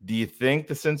 Do you think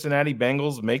the Cincinnati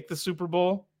Bengals make the Super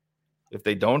Bowl if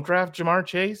they don't draft Jamar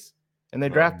Chase and they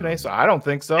draft Penei Sewell? I don't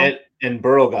think so. And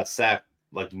Burrow got sacked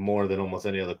like more than almost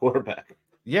any other quarterback.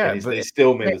 Yeah, but they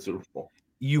still made the Super Bowl.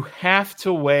 You have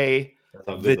to weigh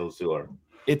how good those two are.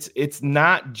 It's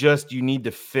not just you need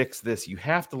to fix this. You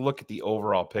have to look at the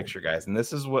overall picture, guys. And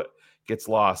this is what gets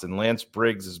lost. And Lance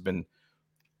Briggs has been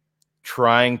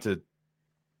trying to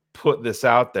put this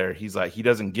out there. He's like, he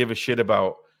doesn't give a shit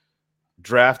about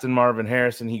drafting Marvin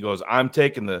Harrison. He goes, I'm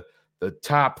taking the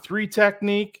top 3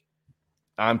 technique.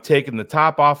 I'm taking the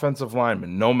top offensive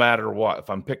lineman no matter what. If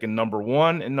I'm picking number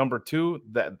 1 and number 2,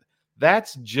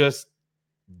 that's just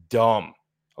dumb.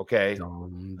 Okay,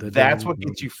 that's what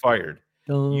gets you fired.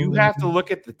 You have to look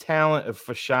at the talent of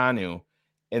Fashanu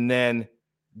and then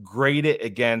grade it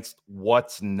against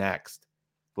what's next.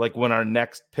 Like when our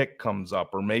next pick comes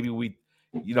up, or maybe we,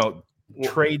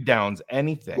 trade downs,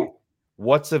 anything.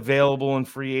 What's available in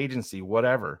free agency,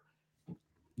 whatever.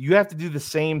 You have to do the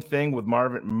same thing with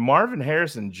Marvin. Marvin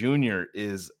Harrison Jr.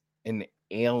 is an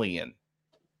alien.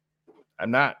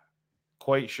 I'm not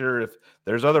quite sure if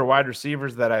there's other wide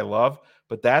receivers that I love,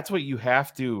 but that's what you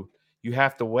have to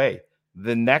weigh.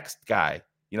 The next guy,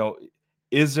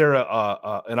 is there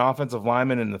an offensive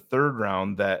lineman in the 3rd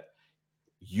round that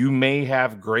you may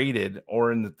have graded,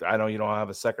 or I know you don't have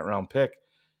a 2nd round pick,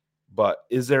 but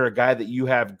is there a guy that you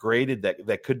have graded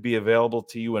that could be available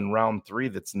to you in round 3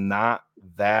 that's not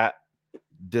that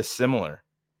dissimilar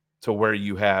to where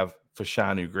you have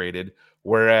Fashanu graded?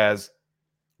 Whereas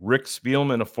Rick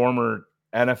Spielman, a former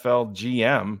NFL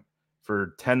GM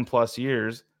for 10 plus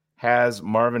years, has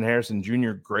Marvin Harrison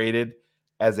Jr. graded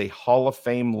as a Hall of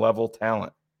Fame level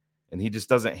talent, and he just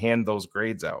doesn't hand those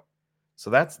grades out. So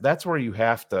that's where you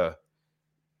have to.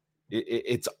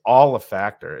 It's all a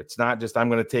factor. It's not just I'm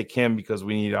going to take him because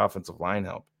we need offensive line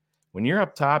help. When you're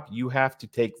up top, you have to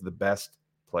take the best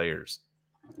players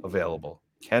available.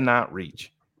 Cannot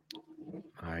reach.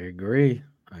 I agree.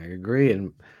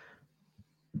 And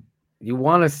you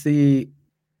want to see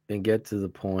and get to the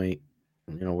point,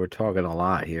 we're talking a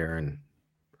lot here, and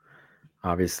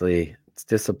obviously it's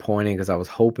disappointing because I was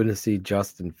hoping to see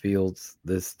Justin Fields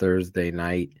this Thursday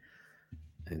night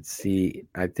and see.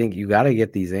 I think you got to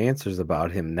get these answers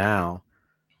about him now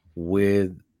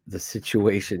with the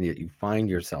situation that you find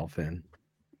yourself in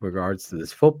regards to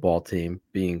this football team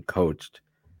being coached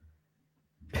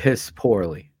piss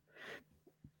poorly.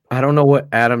 I don't know what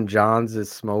Adam Johns is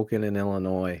smoking in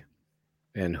Illinois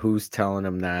and who's telling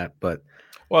him that, but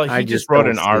he just wrote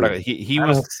an article. I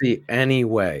don't see any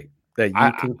way that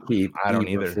you can keep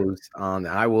Eberflus on.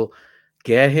 I will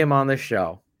get him on the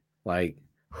show. Like,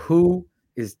 who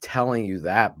is telling you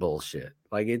that bullshit?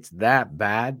 Like, it's that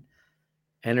bad.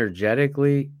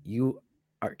 Energetically, you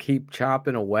keep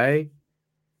chopping away.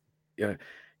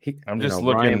 I'm just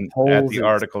looking at the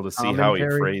article to see how he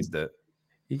phrased it.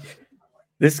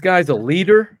 This guy's a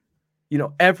leader. You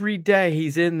know, every day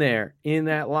he's in there in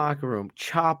that locker room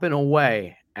chopping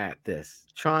away at this,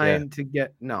 trying to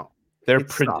get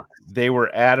They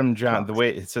were Adam John. The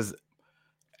way it says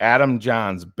Adam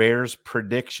John's Bears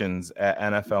predictions at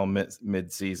NFL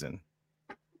mid-season.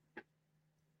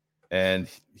 And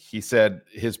he said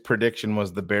his prediction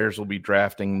was the Bears will be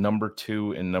drafting number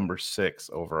 2 and number 6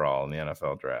 overall in the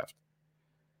NFL draft.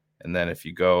 And then if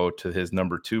you go to his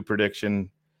number 2 prediction,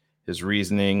 his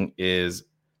reasoning is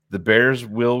the Bears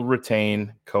will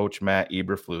retain coach Matt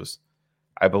Eberflus.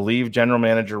 I believe general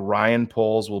manager Ryan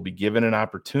Poles will be given an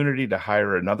opportunity to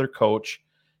hire another coach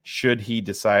should he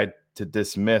decide to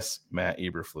dismiss Matt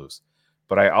Eberflus.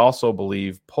 But I also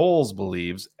believe Poles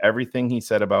believes everything he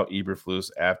said about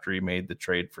Eberflus after he made the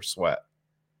trade for Sweat.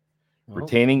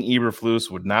 Retaining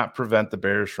Eberflus would not prevent the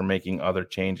Bears from making other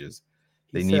changes.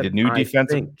 They need a new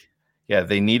defensive. Yeah,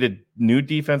 they need a new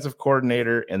defensive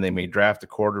coordinator, and they may draft a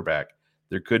quarterback.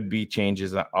 There could be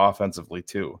changes offensively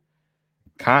too.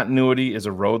 Continuity is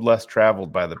a road less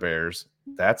traveled by the Bears.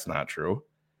 That's not true.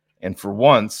 And for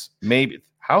once, maybe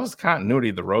how is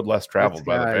continuity the road less traveled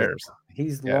by the Bears?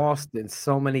 He's lost in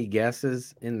so many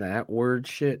guesses in that word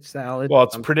shit salad. Well,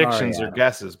 it's predictions or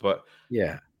guesses, but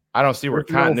yeah, I don't see where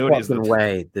continuity is the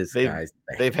way.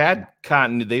 They've had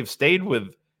continuity. They've stayed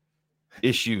with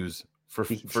issues for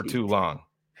too long.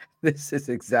 This is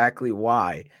exactly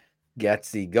why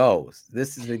Getsy goes.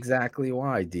 This is exactly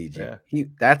why, DJ.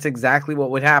 That's exactly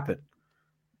what would happen.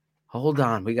 Hold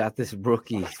on, we got this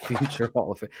rookie future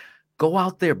Hall of Fame. Go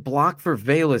out there, block for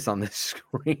Valus on the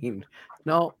screen.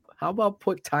 No, how about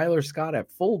put Tyler Scott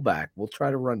at fullback? We'll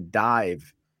try to run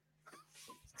dive.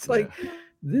 It's like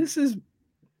this is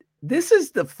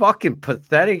the fucking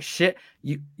pathetic shit.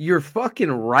 Your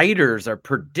fucking writers are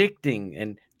predicting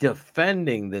and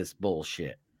defending this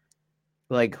bullshit.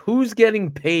 Like, who's getting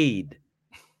paid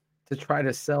to try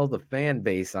to sell the fan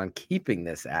base on keeping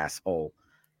this asshole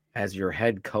as your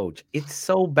head coach? It's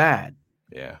so bad.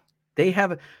 Yeah. They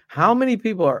have how many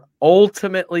people are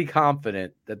ultimately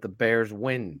confident that the Bears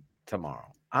win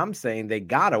tomorrow? I'm saying they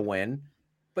gotta win,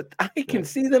 but I can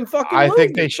see them fucking losing.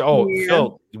 think they should.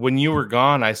 Phil, when you were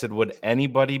gone, I said, would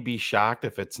anybody be shocked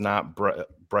if it's not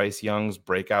Bryce Young's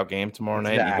breakout game tomorrow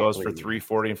night? He goes for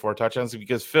 340 and 4 touchdowns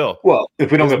because Phil. Well,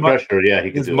 if we don't get pressure,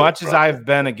 he can as much as I've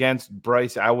been against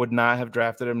Bryce, I would not have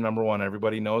drafted him number 1.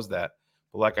 Everybody knows that.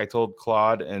 But like I told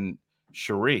Claude and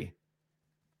Cherie,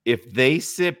 if they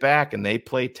sit back and they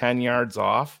play 10 yards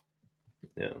off,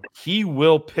 he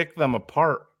will pick them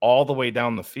apart all the way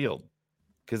down the field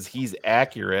because he's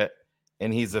accurate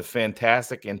and he's a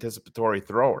fantastic anticipatory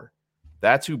thrower.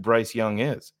 That's who Bryce Young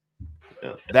is.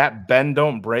 Yeah. That bend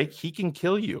don't break, he can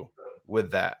kill you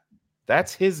with that.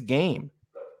 That's his game.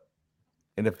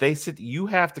 And if they sit, you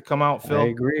have to come out, Phil. I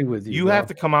agree with you. You have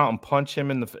to come out and punch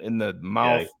him in the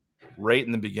mouth right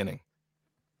in the beginning.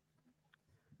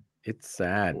 It's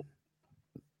sad.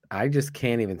 I just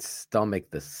can't even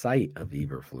stomach the sight of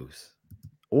Eberflus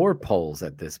or Poles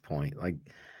at this point. Like,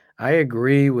 I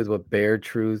agree with what Bear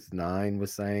Truth 9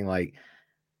 was saying. Like,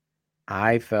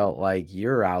 I felt like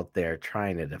you're out there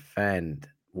trying to defend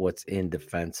what's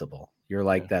indefensible. You're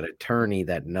like that attorney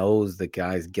that knows the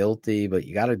guy's guilty, but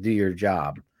you got to do your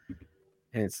job.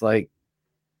 And it's like,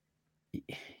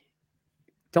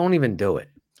 don't even do it.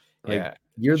 Like,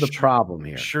 you're the problem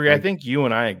here. Sure, I think you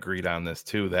and I agreed on this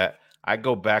too, that I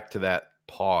go back to that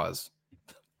pause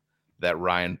that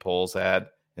Ryan Poles had.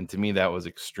 And to me, that was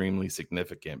extremely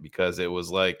significant because it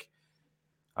was like,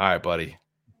 all right, buddy,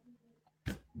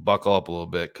 buckle up a little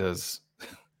bit because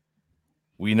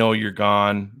we know you're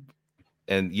gone.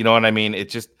 And you know what I mean? It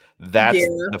just, that's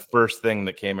the first thing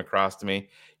that came across to me.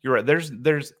 You're right.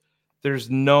 There's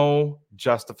no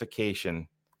justification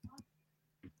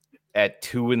at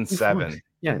 2-7.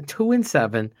 Yeah,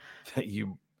 2-7.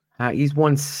 He's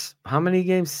won how many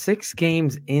games? 6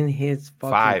 games in his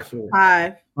fucking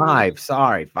 5.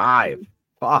 Sorry, 5.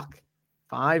 Fuck.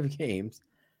 5 games.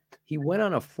 He went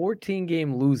on a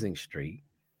 14-game losing streak.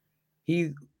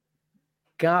 He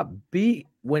got beat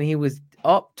when he was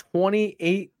up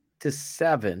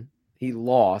 28-7. He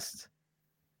lost.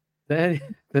 Then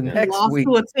the next week,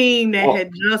 to a team that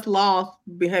had just lost,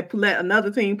 had let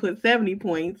another team put 70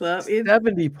 points up.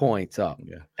 70 points up.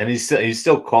 Yeah, and he's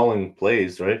still calling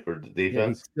plays, right, for the defense. Yeah,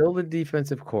 he's still the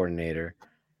defensive coordinator.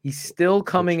 He's still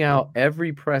coming out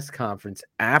every press conference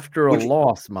after a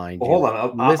loss, mind you. Hold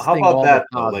on, how about that?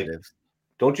 Like,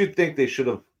 don't you think they should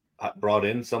have brought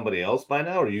in somebody else by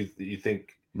now, or you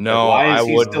think? No, why is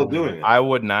he still doing it? I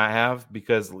would not have,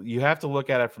 because you have to look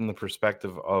at it from the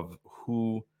perspective of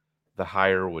who the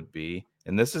hire would be,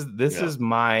 and this is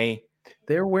my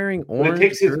they're wearing But orange. it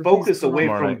takes his focus jerseys away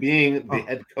tomorrow from night. being the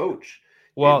head coach.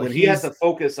 Well, When he has to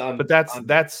focus on, but that's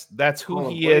who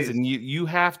calling he is, plays. and you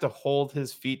have to hold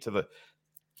his feet to the.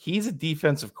 He's a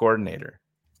defensive coordinator,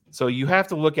 so you have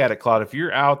to look at it, Claude. If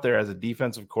you're out there as a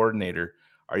defensive coordinator,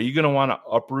 are you going to want to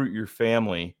uproot your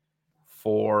family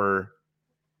for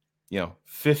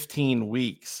 15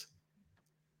 weeks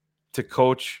to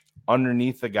coach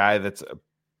underneath a guy that's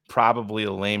probably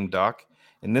a lame duck?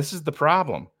 And this is the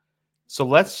problem. So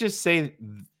let's just say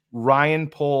Ryan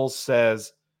Poles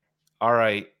says, all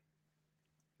right,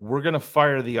 we're going to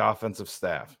fire the offensive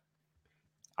staff.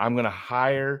 I'm going to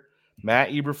hire Matt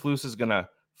Eberflus is going to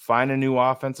find a new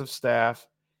offensive staff.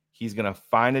 He's going to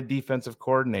find a defensive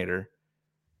coordinator.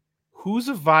 Who's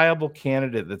a viable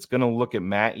candidate that's going to look at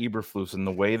Matt Eberflus and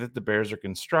the way that the Bears are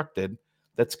constructed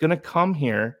that's going to come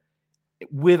here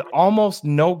with almost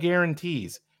no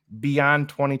guarantees beyond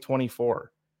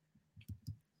 2024?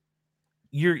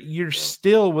 You're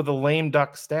still with a lame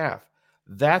duck staff.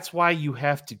 That's why you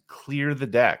have to clear the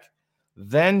deck.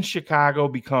 Then Chicago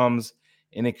becomes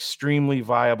an extremely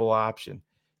viable option.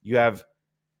 You have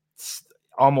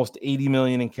almost $80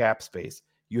 million in cap space.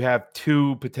 You have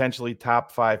 2 potentially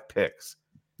top 5 picks.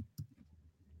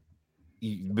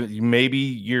 Maybe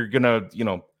you're gonna,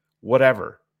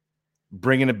 whatever.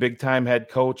 Bring in a big time head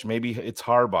coach. Maybe it's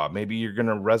Harbaugh. Maybe you're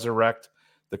gonna resurrect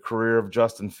the career of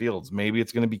Justin Fields. Maybe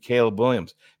it's going to be Caleb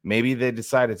Williams. Maybe they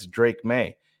decide it's Drake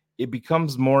May. It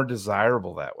becomes more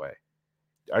desirable that way.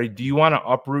 Do you want to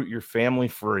uproot your family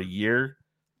for a year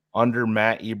under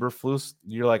Matt Eberflus?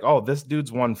 You're like, oh, this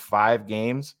dude's won 5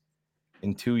 games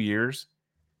in 2 years.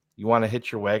 You want to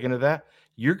hitch your wagon to that?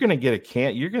 You're going to get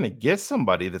you're going to get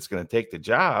somebody that's going to take the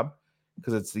job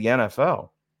because it's the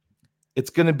NFL. It's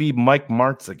going to be Mike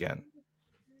Martz again.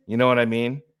 You know what I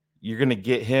mean? You're going to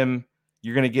get him.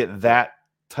 You're going to get that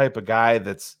type of guy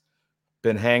that's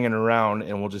been hanging around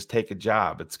and will just take a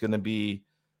job. It's going to be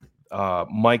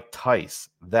Mike Tice.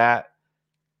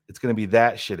 It's going to be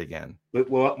that shit again.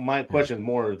 But my question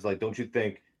more is like, don't you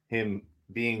think him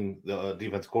being the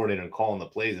defense coordinator and calling the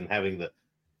plays and having to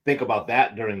think about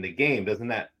that during the game, doesn't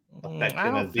that affect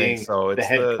him as being the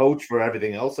head coach for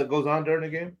everything else that goes on during the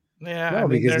game? Yeah, no,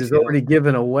 because he's already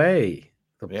given away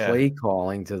the play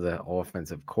calling to the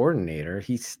offensive coordinator.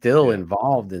 He's still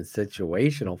involved in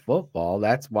situational football.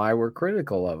 That's why we're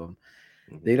critical of him.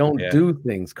 They don't do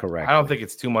things correctly. I don't think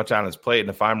it's too much on his plate. And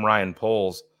if I'm Ryan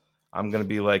Poles, I'm going to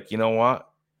be like, you know what?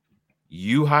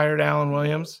 You hired Alan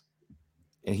Williams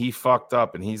and he fucked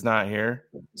up and he's not here.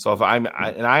 So if and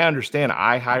I understand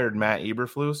I hired Matt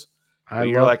Eberflus.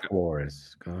 You're like,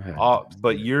 Boris. Go ahead.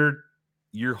 But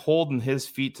you're holding his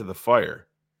feet to the fire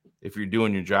if you're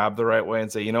doing your job the right way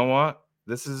and say, you know what?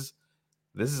 This is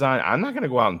on. I'm not going to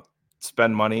go out and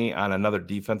spend money on another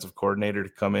defensive coordinator to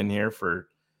come in here for,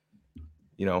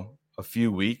 a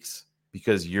few weeks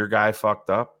because your guy fucked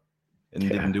up and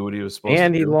didn't do what he was supposed to do.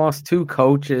 And he lost 2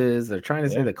 coaches. They're trying to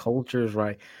say the culture is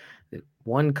right.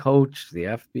 One coach, the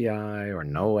FBI or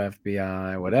no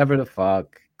FBI, whatever the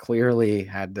fuck, clearly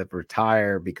had to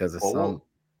retire because of some.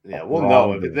 We'll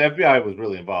know if the FBI was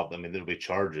really involved. I mean, there'll be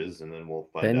charges, and then we'll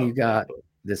find out. Then you got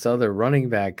this other running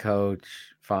back coach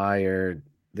fired.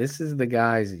 This is the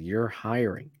guys you're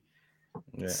hiring.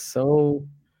 Yeah. So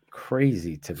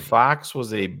crazy to me. Fox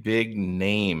was a big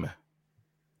name.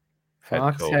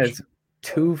 Fox has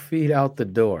 2 feet out the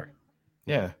door.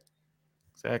 Yeah,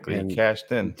 exactly. He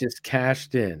cashed in. Just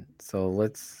cashed in. So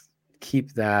let's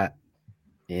keep that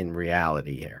in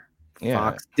reality here. Yeah.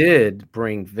 Fox did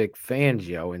bring Vic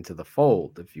Fangio into the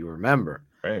fold, if you remember.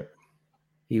 Right.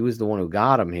 He was the one who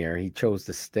got him here. He chose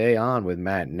to stay on with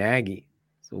Matt Nagy.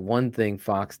 So one thing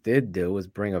Fox did do was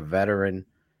bring a veteran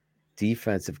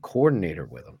defensive coordinator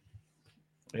with him.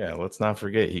 Yeah, let's not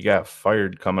forget he got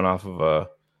fired coming off of a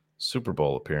Super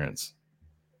Bowl appearance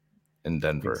in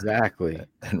Denver. Exactly.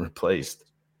 And replaced.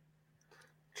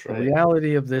 The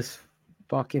reality of this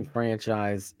fucking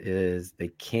franchise is they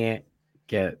can't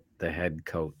get the head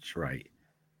coach right.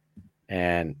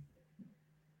 And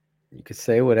you could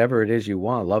say whatever it is you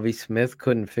want. Lovie Smith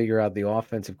couldn't figure out the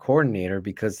offensive coordinator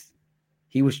because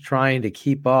he was trying to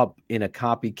keep up in a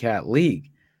copycat league.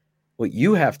 What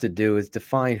you have to do is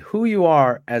define who you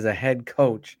are as a head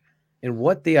coach and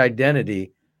what the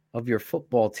identity of your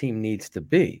football team needs to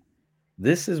be.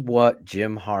 This is what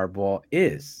Jim Harbaugh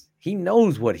is. He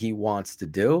knows what he wants to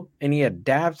do, and he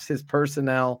adapts his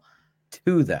personnel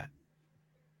to that.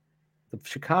 The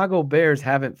Chicago Bears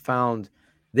haven't found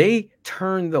 – they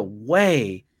turned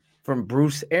away from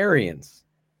Bruce Arians.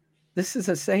 This is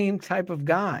the same type of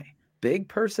guy. Big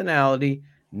personality,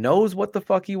 knows what the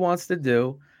fuck he wants to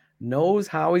do, knows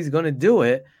how he's going to do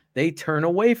it, They turn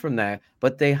away from that,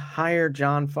 but they hire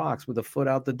John Fox with a foot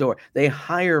out the door. They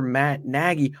hire Matt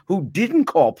Nagy, who didn't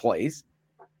call plays,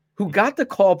 who got to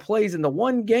call plays in the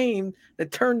one game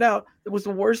that turned out it was the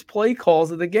worst play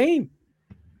calls of the game,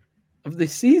 of the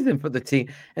season for the team.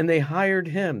 And they hired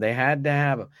him. They had to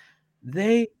have him.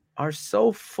 They are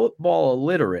so football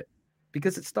illiterate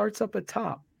because it starts up at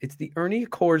top. It's the Ernie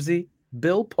Accorsi,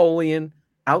 Bill Polian,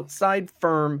 outside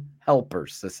firm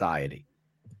helpers society.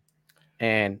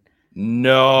 And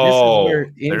no, this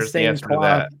is where there's the answer to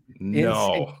that.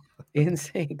 No,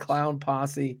 insane clown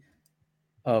posse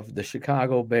of the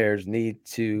Chicago Bears need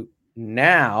to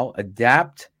now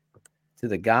adapt to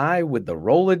the guy with the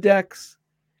Rolodex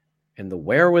and the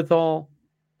wherewithal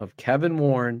of Kevin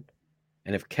Warren.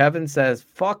 And if Kevin says,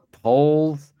 fuck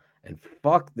Poles and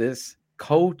fuck this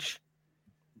coach,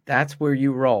 that's where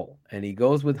you roll. And he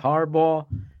goes with Harbaugh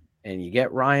and you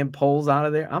get Ryan Poles out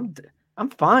of there. I'm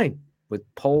fine with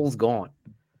Poles gone.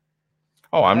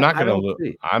 Oh, I'm not going to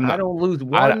lose. I don't lose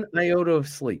one iota of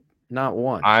sleep. Not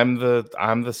one. I'm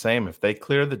the same. If they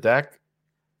clear the deck,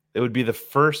 it would be the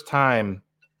first time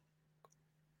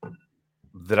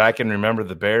that I can remember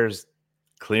the Bears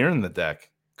clearing the deck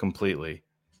completely.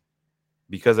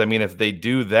 Because, I mean, if they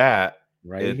do that.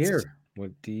 Right here,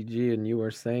 what DG and you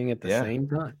are saying at the same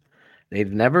time.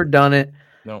 They've never done it.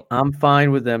 No. I'm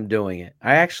fine with them doing it.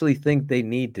 I actually think they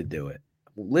need to do it.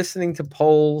 Listening to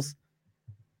polls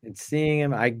and seeing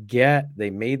him, I get they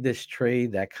made this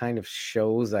trade that kind of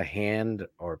shows a hand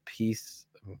or piece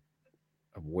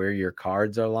of where your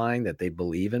cards are lying, that they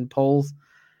believe in polls.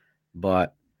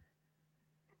 But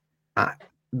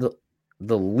the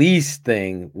least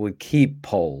thing would keep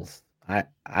polls.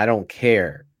 I don't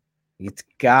care. It's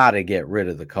got to get rid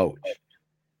of the coach.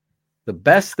 The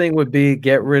best thing would be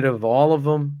get rid of all of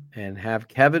them and have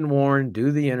Kevin Warren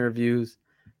do the interviews,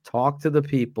 talk to the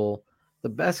people. The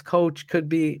best coach could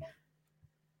be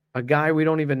a guy we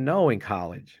don't even know in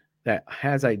college that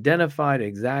has identified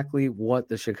exactly what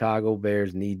the Chicago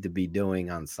Bears need to be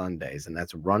doing on Sundays, and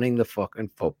that's running the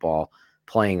fucking football,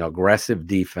 playing aggressive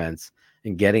defense,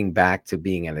 and getting back to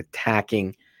being an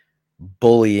attacking,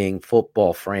 bullying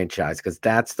football franchise, because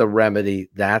that's the remedy.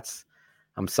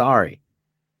 I'm sorry.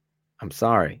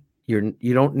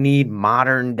 You don't need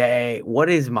modern day. What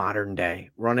is modern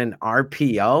day? Running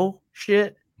RPO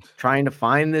shit? Trying to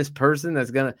find this person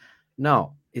that's going to.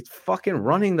 No, it's fucking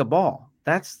running the ball.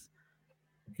 That's,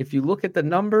 if you look at the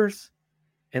numbers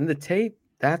and the tape,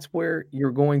 that's where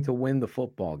you're going to win the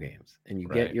football games. And you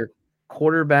get your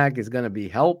quarterback is going to be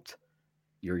helped.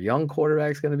 Your young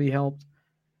quarterback is going to be helped.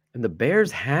 And the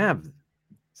Bears have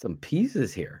some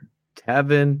pieces here.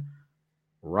 Tevin,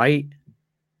 Wright.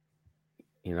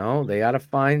 You know, they got to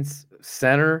find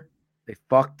center. They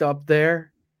fucked up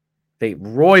there. They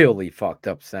royally fucked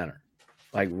up center.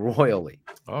 Like royally.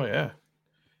 Oh, yeah.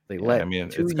 They let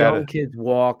two young kids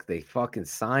walk. They fucking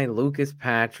signed Lucas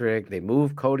Patrick. They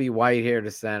moved Cody Whitehair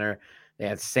to center. They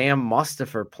had Sam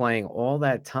Mustipher playing all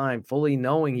that time, fully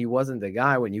knowing he wasn't the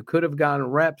guy, when you could have gotten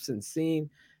reps and seen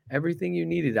everything you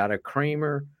needed out of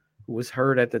Kramer, who was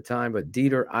hurt at the time, but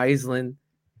Dieter Eisland,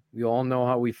 we all know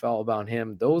how we felt about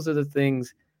him. Those are the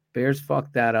things. Bears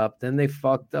fucked that up. Then they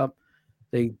fucked up.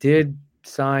 They did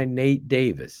sign Nate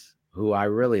Davis, who I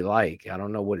really like. I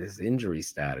don't know what his injury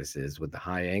status is with the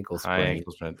high ankle sprain. High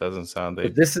ankle sprain. It doesn't sound.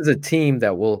 But this is a team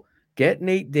that will get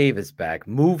Nate Davis back,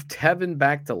 move Tevin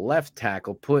back to left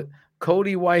tackle, put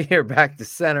Cody Whitehair back to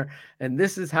center, and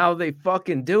this is how they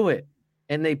fucking do it.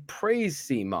 And they praise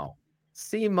Simo.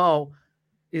 Simo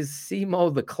is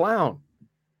Simo the clown.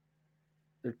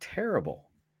 They're terrible.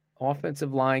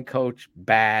 Offensive line coach,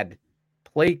 bad.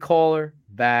 Play caller,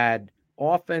 bad.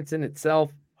 Offense in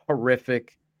itself,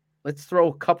 horrific. Let's throw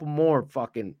a couple more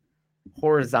fucking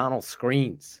horizontal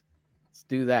screens. Let's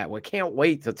do that. We can't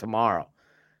wait till tomorrow.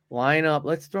 Line up.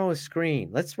 Let's throw a screen.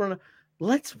 Let's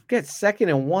get 2nd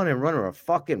and 1 and run a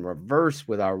fucking reverse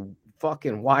with our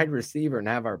fucking wide receiver and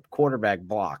have our quarterback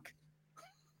block.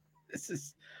 This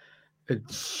is a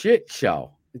shit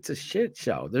show. It's a shit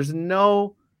show. There's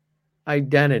no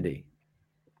identity.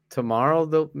 Tomorrow,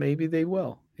 though, maybe they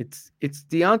will. It's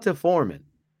Deonta Foreman.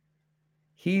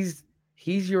 He's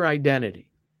your identity.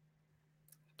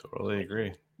 Totally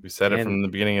agree. We said it from the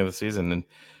beginning of the season. And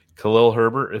Khalil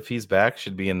Herbert, if he's back,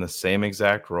 should be in the same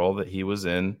exact role that he was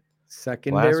in.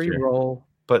 Secondary role.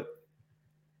 But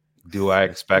do I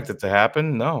expect it to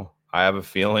happen? No. I have a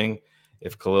feeling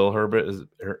if Khalil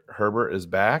Herbert is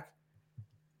back,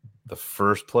 the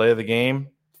first play of the game,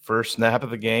 first snap of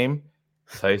the game,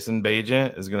 Tyson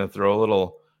Bagent is going to throw a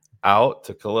little out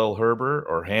to Khalil Herbert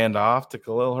or hand off to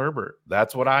Khalil Herbert.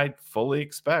 That's what I fully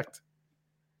expect.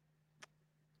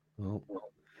 Well,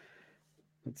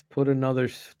 let's put another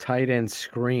tight end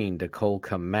screen to Cole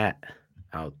Kmet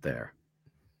out there.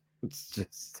 It's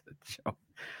just a joke.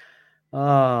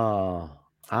 Oh,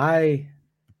 I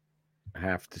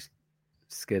have to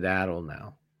skedaddle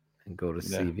now and go to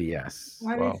CVS.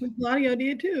 I think Claudio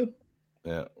did too.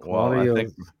 Yeah. Well, Claudio's I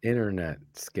think internet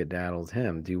skedaddled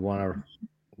him. Do you want to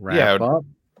wrap up?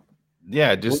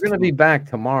 Yeah, We're going to be back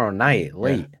tomorrow night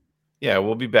late. Yeah,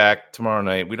 we'll be back tomorrow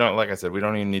night. We don't, like I said, we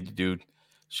don't even need to do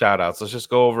shout outs. Let's just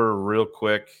go over real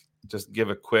quick. Just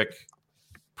give a quick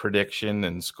prediction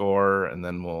and score, and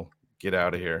then we'll get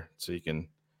out of here so you can.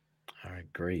 All right,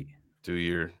 great. Do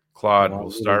your Claude.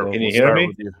 We'll start. Can you hear me?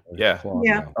 With you. Yeah.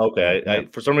 Yeah. Okay. I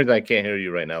for some reason I can't hear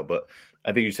you right now, but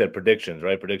I think you said predictions,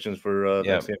 right? Predictions for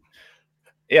next game.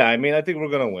 Yeah, I mean, I think we're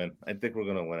gonna win. I think we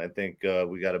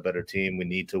got a better team. We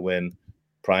need to win.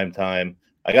 Prime time.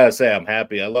 I gotta say, I'm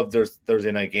happy. I love there's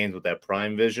Thursday night games with that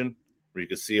prime vision where you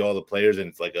can see all the players and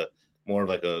it's like a more of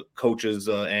like a coach's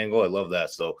angle. I love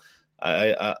that. So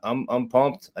I'm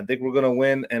pumped. I think we're gonna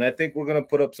win, and I think we're gonna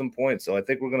put up some points. So I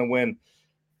think we're gonna win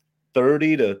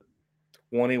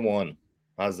 30-21.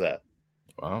 How's that?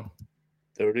 Wow.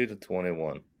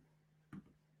 30-21.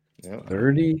 Yeah.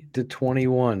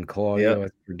 30-21. Claudio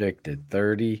has predicted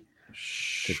 30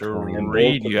 to 21.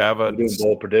 Reed, you have a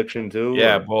bold prediction too?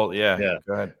 Yeah, or? bold. Yeah.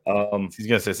 Go ahead. He's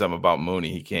gonna say something about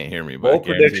Mooney. He can't hear me, but Bold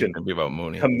prediction. Gonna be about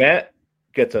Mooney. Kmet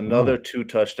gets another 2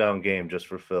 touchdown game just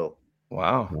for Phil.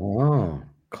 Wow. Oh,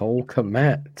 Cole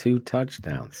Kmet, 2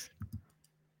 touchdowns.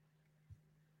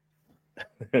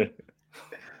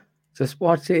 Just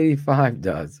watch 85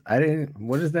 does. I didn't.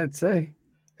 What does that say?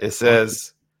 It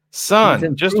says,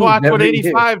 "Son, just watch what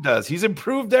 85 does. He's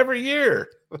improved every year."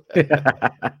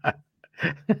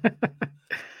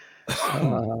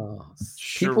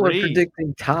 People are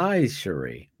predicting ties,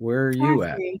 Cherie. Where are you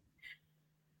at?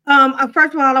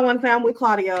 First of all, I want to say I'm with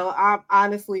Claudio. I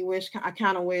honestly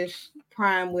kind of wish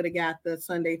Prime would have got the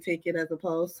Sunday ticket as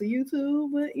opposed to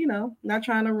YouTube, but not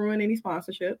trying to ruin any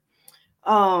sponsorship.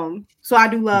 So I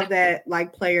do love that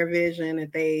like player vision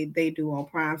that they do on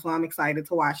Prime. So I'm excited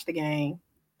to watch the game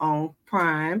on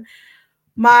Prime.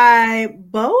 My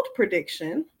bold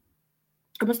prediction,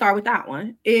 I'm gonna start with that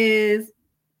one, is,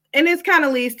 and this kind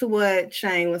of leads to what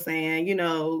Shane was saying.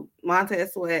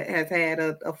 Montez Sweat has had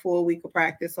a full week of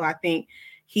practice, so I think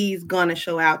he's gonna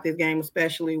show out this game,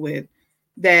 especially with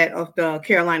that of the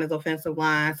Carolina's offensive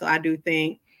line. So I do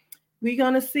think we're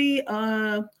gonna see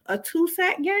a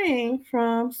 2-sack game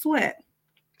from Sweat.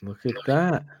 Look at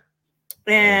that.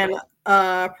 And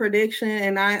prediction,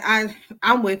 and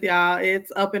I'm with y'all.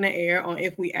 It's up in the air on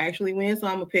if we actually win. So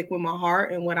I'm gonna pick with my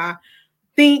heart and what I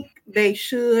think they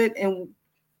should and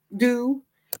do.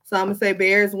 So I'm gonna say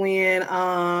Bears win.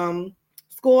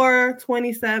 Score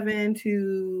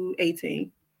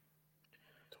 27-18.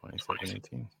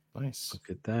 27-18. Nice. Look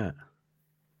at that.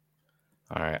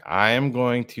 All right. I am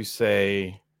going to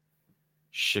say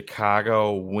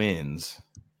Chicago wins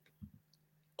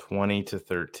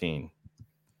 20-13.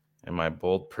 And my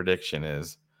bold prediction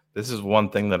is this is one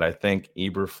thing that I think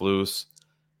Eberflus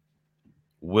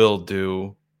will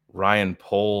do. Ryan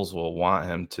Poles will want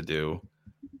him to do.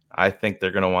 I think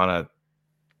they're going to want to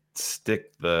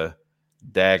stick the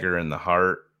dagger in the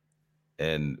heart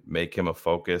and make him a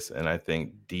focus. And I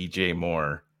think DJ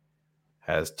Moore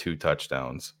has 2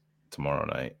 touchdowns tomorrow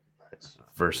night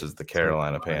versus the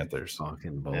Carolina Panthers.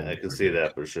 Yeah, I can see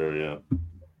that for sure. Yeah.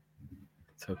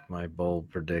 Took my bold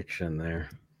prediction there.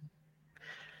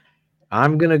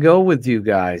 I'm going to go with you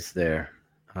guys there.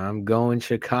 I'm going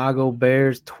Chicago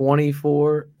Bears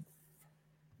 24,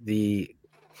 the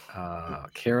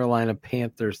Carolina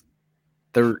Panthers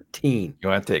 13. You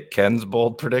want to take Ken's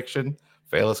bold prediction?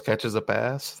 Bayless catches a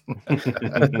pass.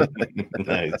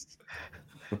 Nice.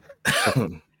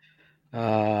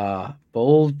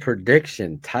 Bold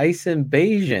prediction. Tyson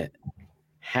Bagent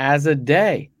has a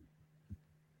day.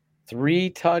 3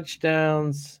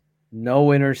 touchdowns, no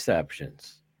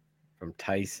interceptions from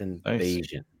Tyson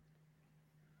Bagent.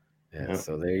 Yeah,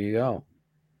 so there you go.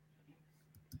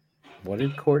 What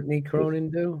did Courtney Cronin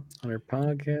do on her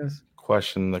podcast?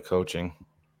 Question the coaching.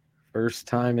 First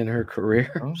time in her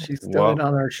career. She's done it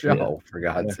on our show, for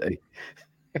God's sake.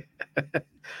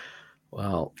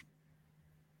 Well,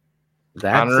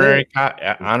 that's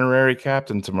honorary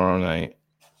captain tomorrow night.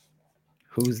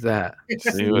 Who's that?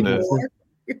 See who it is.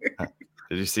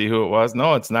 Did you see who it was?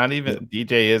 No, it's not even.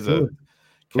 DJ is a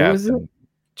captain.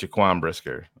 Jaquan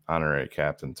Brisker, honorary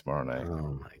captain tomorrow night.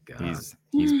 Oh my God,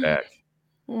 he's back.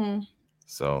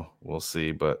 So we'll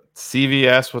see. But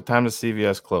CVS, what time does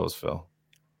CVS close, Phil?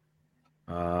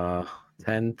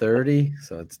 10:30.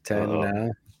 So it's 10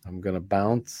 now. I'm gonna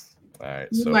bounce. All right,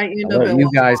 You so might end I'll up let at you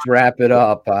Walmart. guys wrap it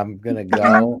up. I'm gonna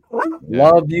go.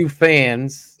 Love you,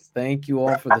 fans. Thank you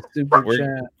all for the super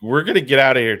chat. we're gonna get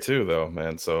out of here too, though,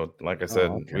 man. So, like I said,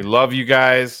 okay. we love you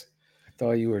guys. I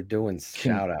thought you were doing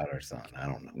shout out or something. I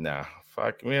don't know. Nah,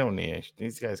 fuck, we don't need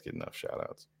these guys get enough shout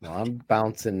outs. Well, I'm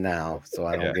bouncing now, so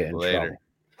I don't get in trouble.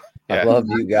 Yeah. I love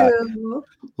you guys.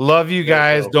 Love you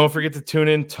guys. Don't forget to tune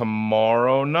in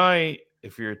tomorrow night.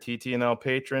 If you're a TTNL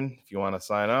patron, if you want to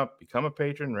sign up, become a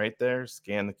patron right there.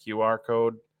 Scan the QR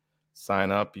code, sign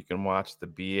up. You can watch the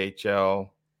BHL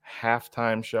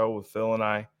halftime show with Phil and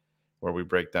I, where we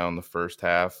break down the first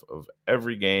half of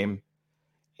every game.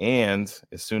 And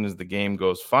as soon as the game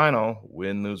goes final,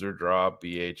 win, lose, or draw,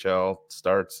 BHL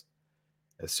starts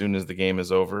as soon as the game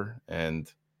is over.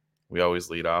 And we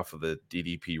always lead off with a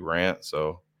DDP rant.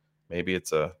 So maybe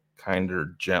it's a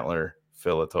kinder, gentler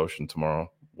Phil Atoshin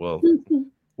tomorrow.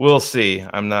 We'll see.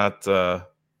 I'm not counting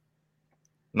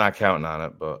on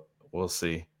it, but we'll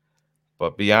see.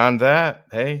 But beyond that,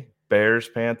 hey, Bears,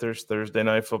 Panthers, Thursday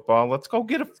night football. Let's go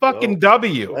get a fucking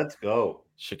W. Let's go.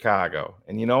 Chicago.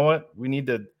 And you know what?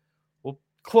 We'll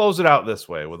close it out this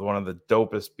way with one of the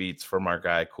dopest beats from our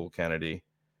guy, Cool Kennedy.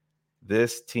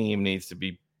 This team needs to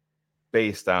be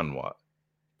based on what?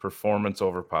 Performance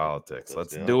over politics.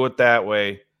 Let's do it that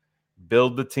way.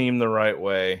 Build the team the right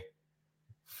way.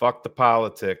 Fuck the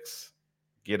politics.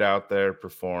 Get out there,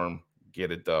 perform, get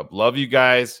a dub. Love you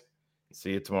guys.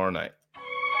 See you tomorrow night.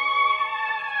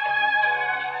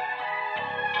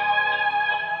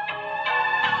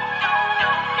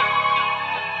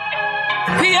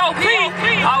 P.O.P.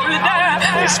 Hold it down.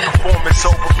 It's performance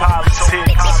over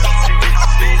politics.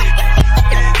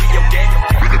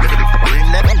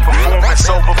 Performance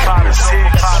over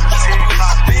politics.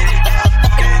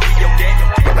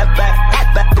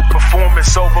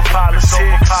 Performance over politics.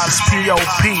 It's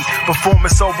P.O.P.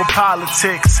 Performance over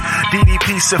politics.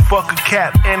 DDP said fuck a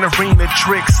cap and arena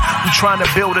tricks. We trying to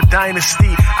build a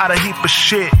dynasty out of heap of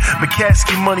shit.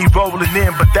 McCaskey money rolling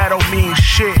in, but that don't mean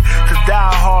shit to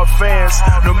die-hard fans.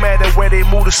 No matter where they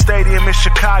move the stadium in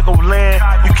Chicagoland,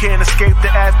 you can't escape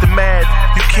the aftermath.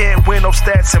 You can't win no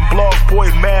stats and blog boy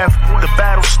math. The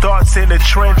battle starts in the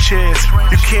trenches.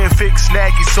 You can't fix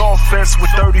Nagy's offense with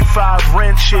 35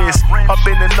 wrenches. Up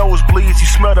in the nosebleeds, you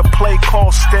smell the play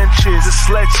call stenches. The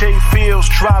Sledge Fields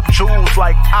drop jewels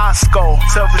like Osco.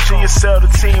 Tell Virginia sell the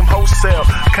team wholesale.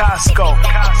 Costco.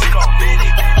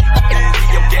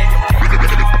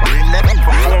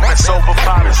 Performance over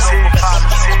politics.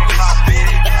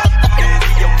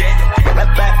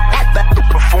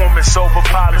 Performance over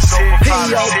politics.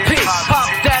 P.O.P. Pop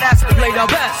that ass and play the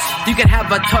best. You can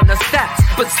have a ton of stats,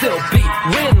 but still be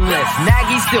winless.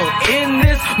 Nagy still in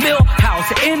this.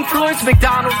 Millhouse influence.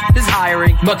 McDonald's is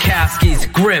hiring. McCaskey's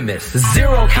grimace.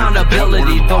 Zero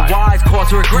accountability. The wise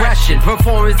cause regression.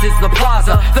 Performance is the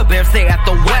plaza. The Bears stay at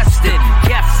the West End.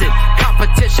 Guessing.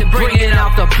 Competition bringing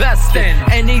out the best in.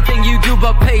 Anything you do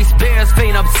but pace Bears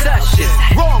vain obsession.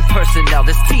 Wrong personnel.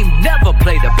 This team never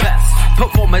play the best.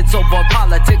 Performance over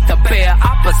politics, the bare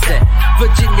opposite.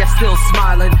 Virginia still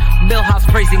smiling. Millhouse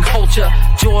praising culture.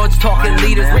 George talking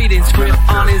leaders, reading script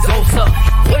on his Osa.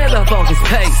 Where the bogus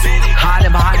pace?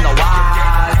 Hiding behind the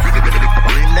wise.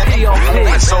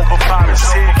 Performance over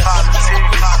politics.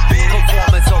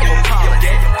 Performance over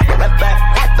politics.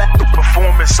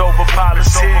 Performance over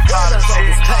politics.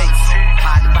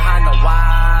 Hiding behind the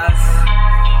wise.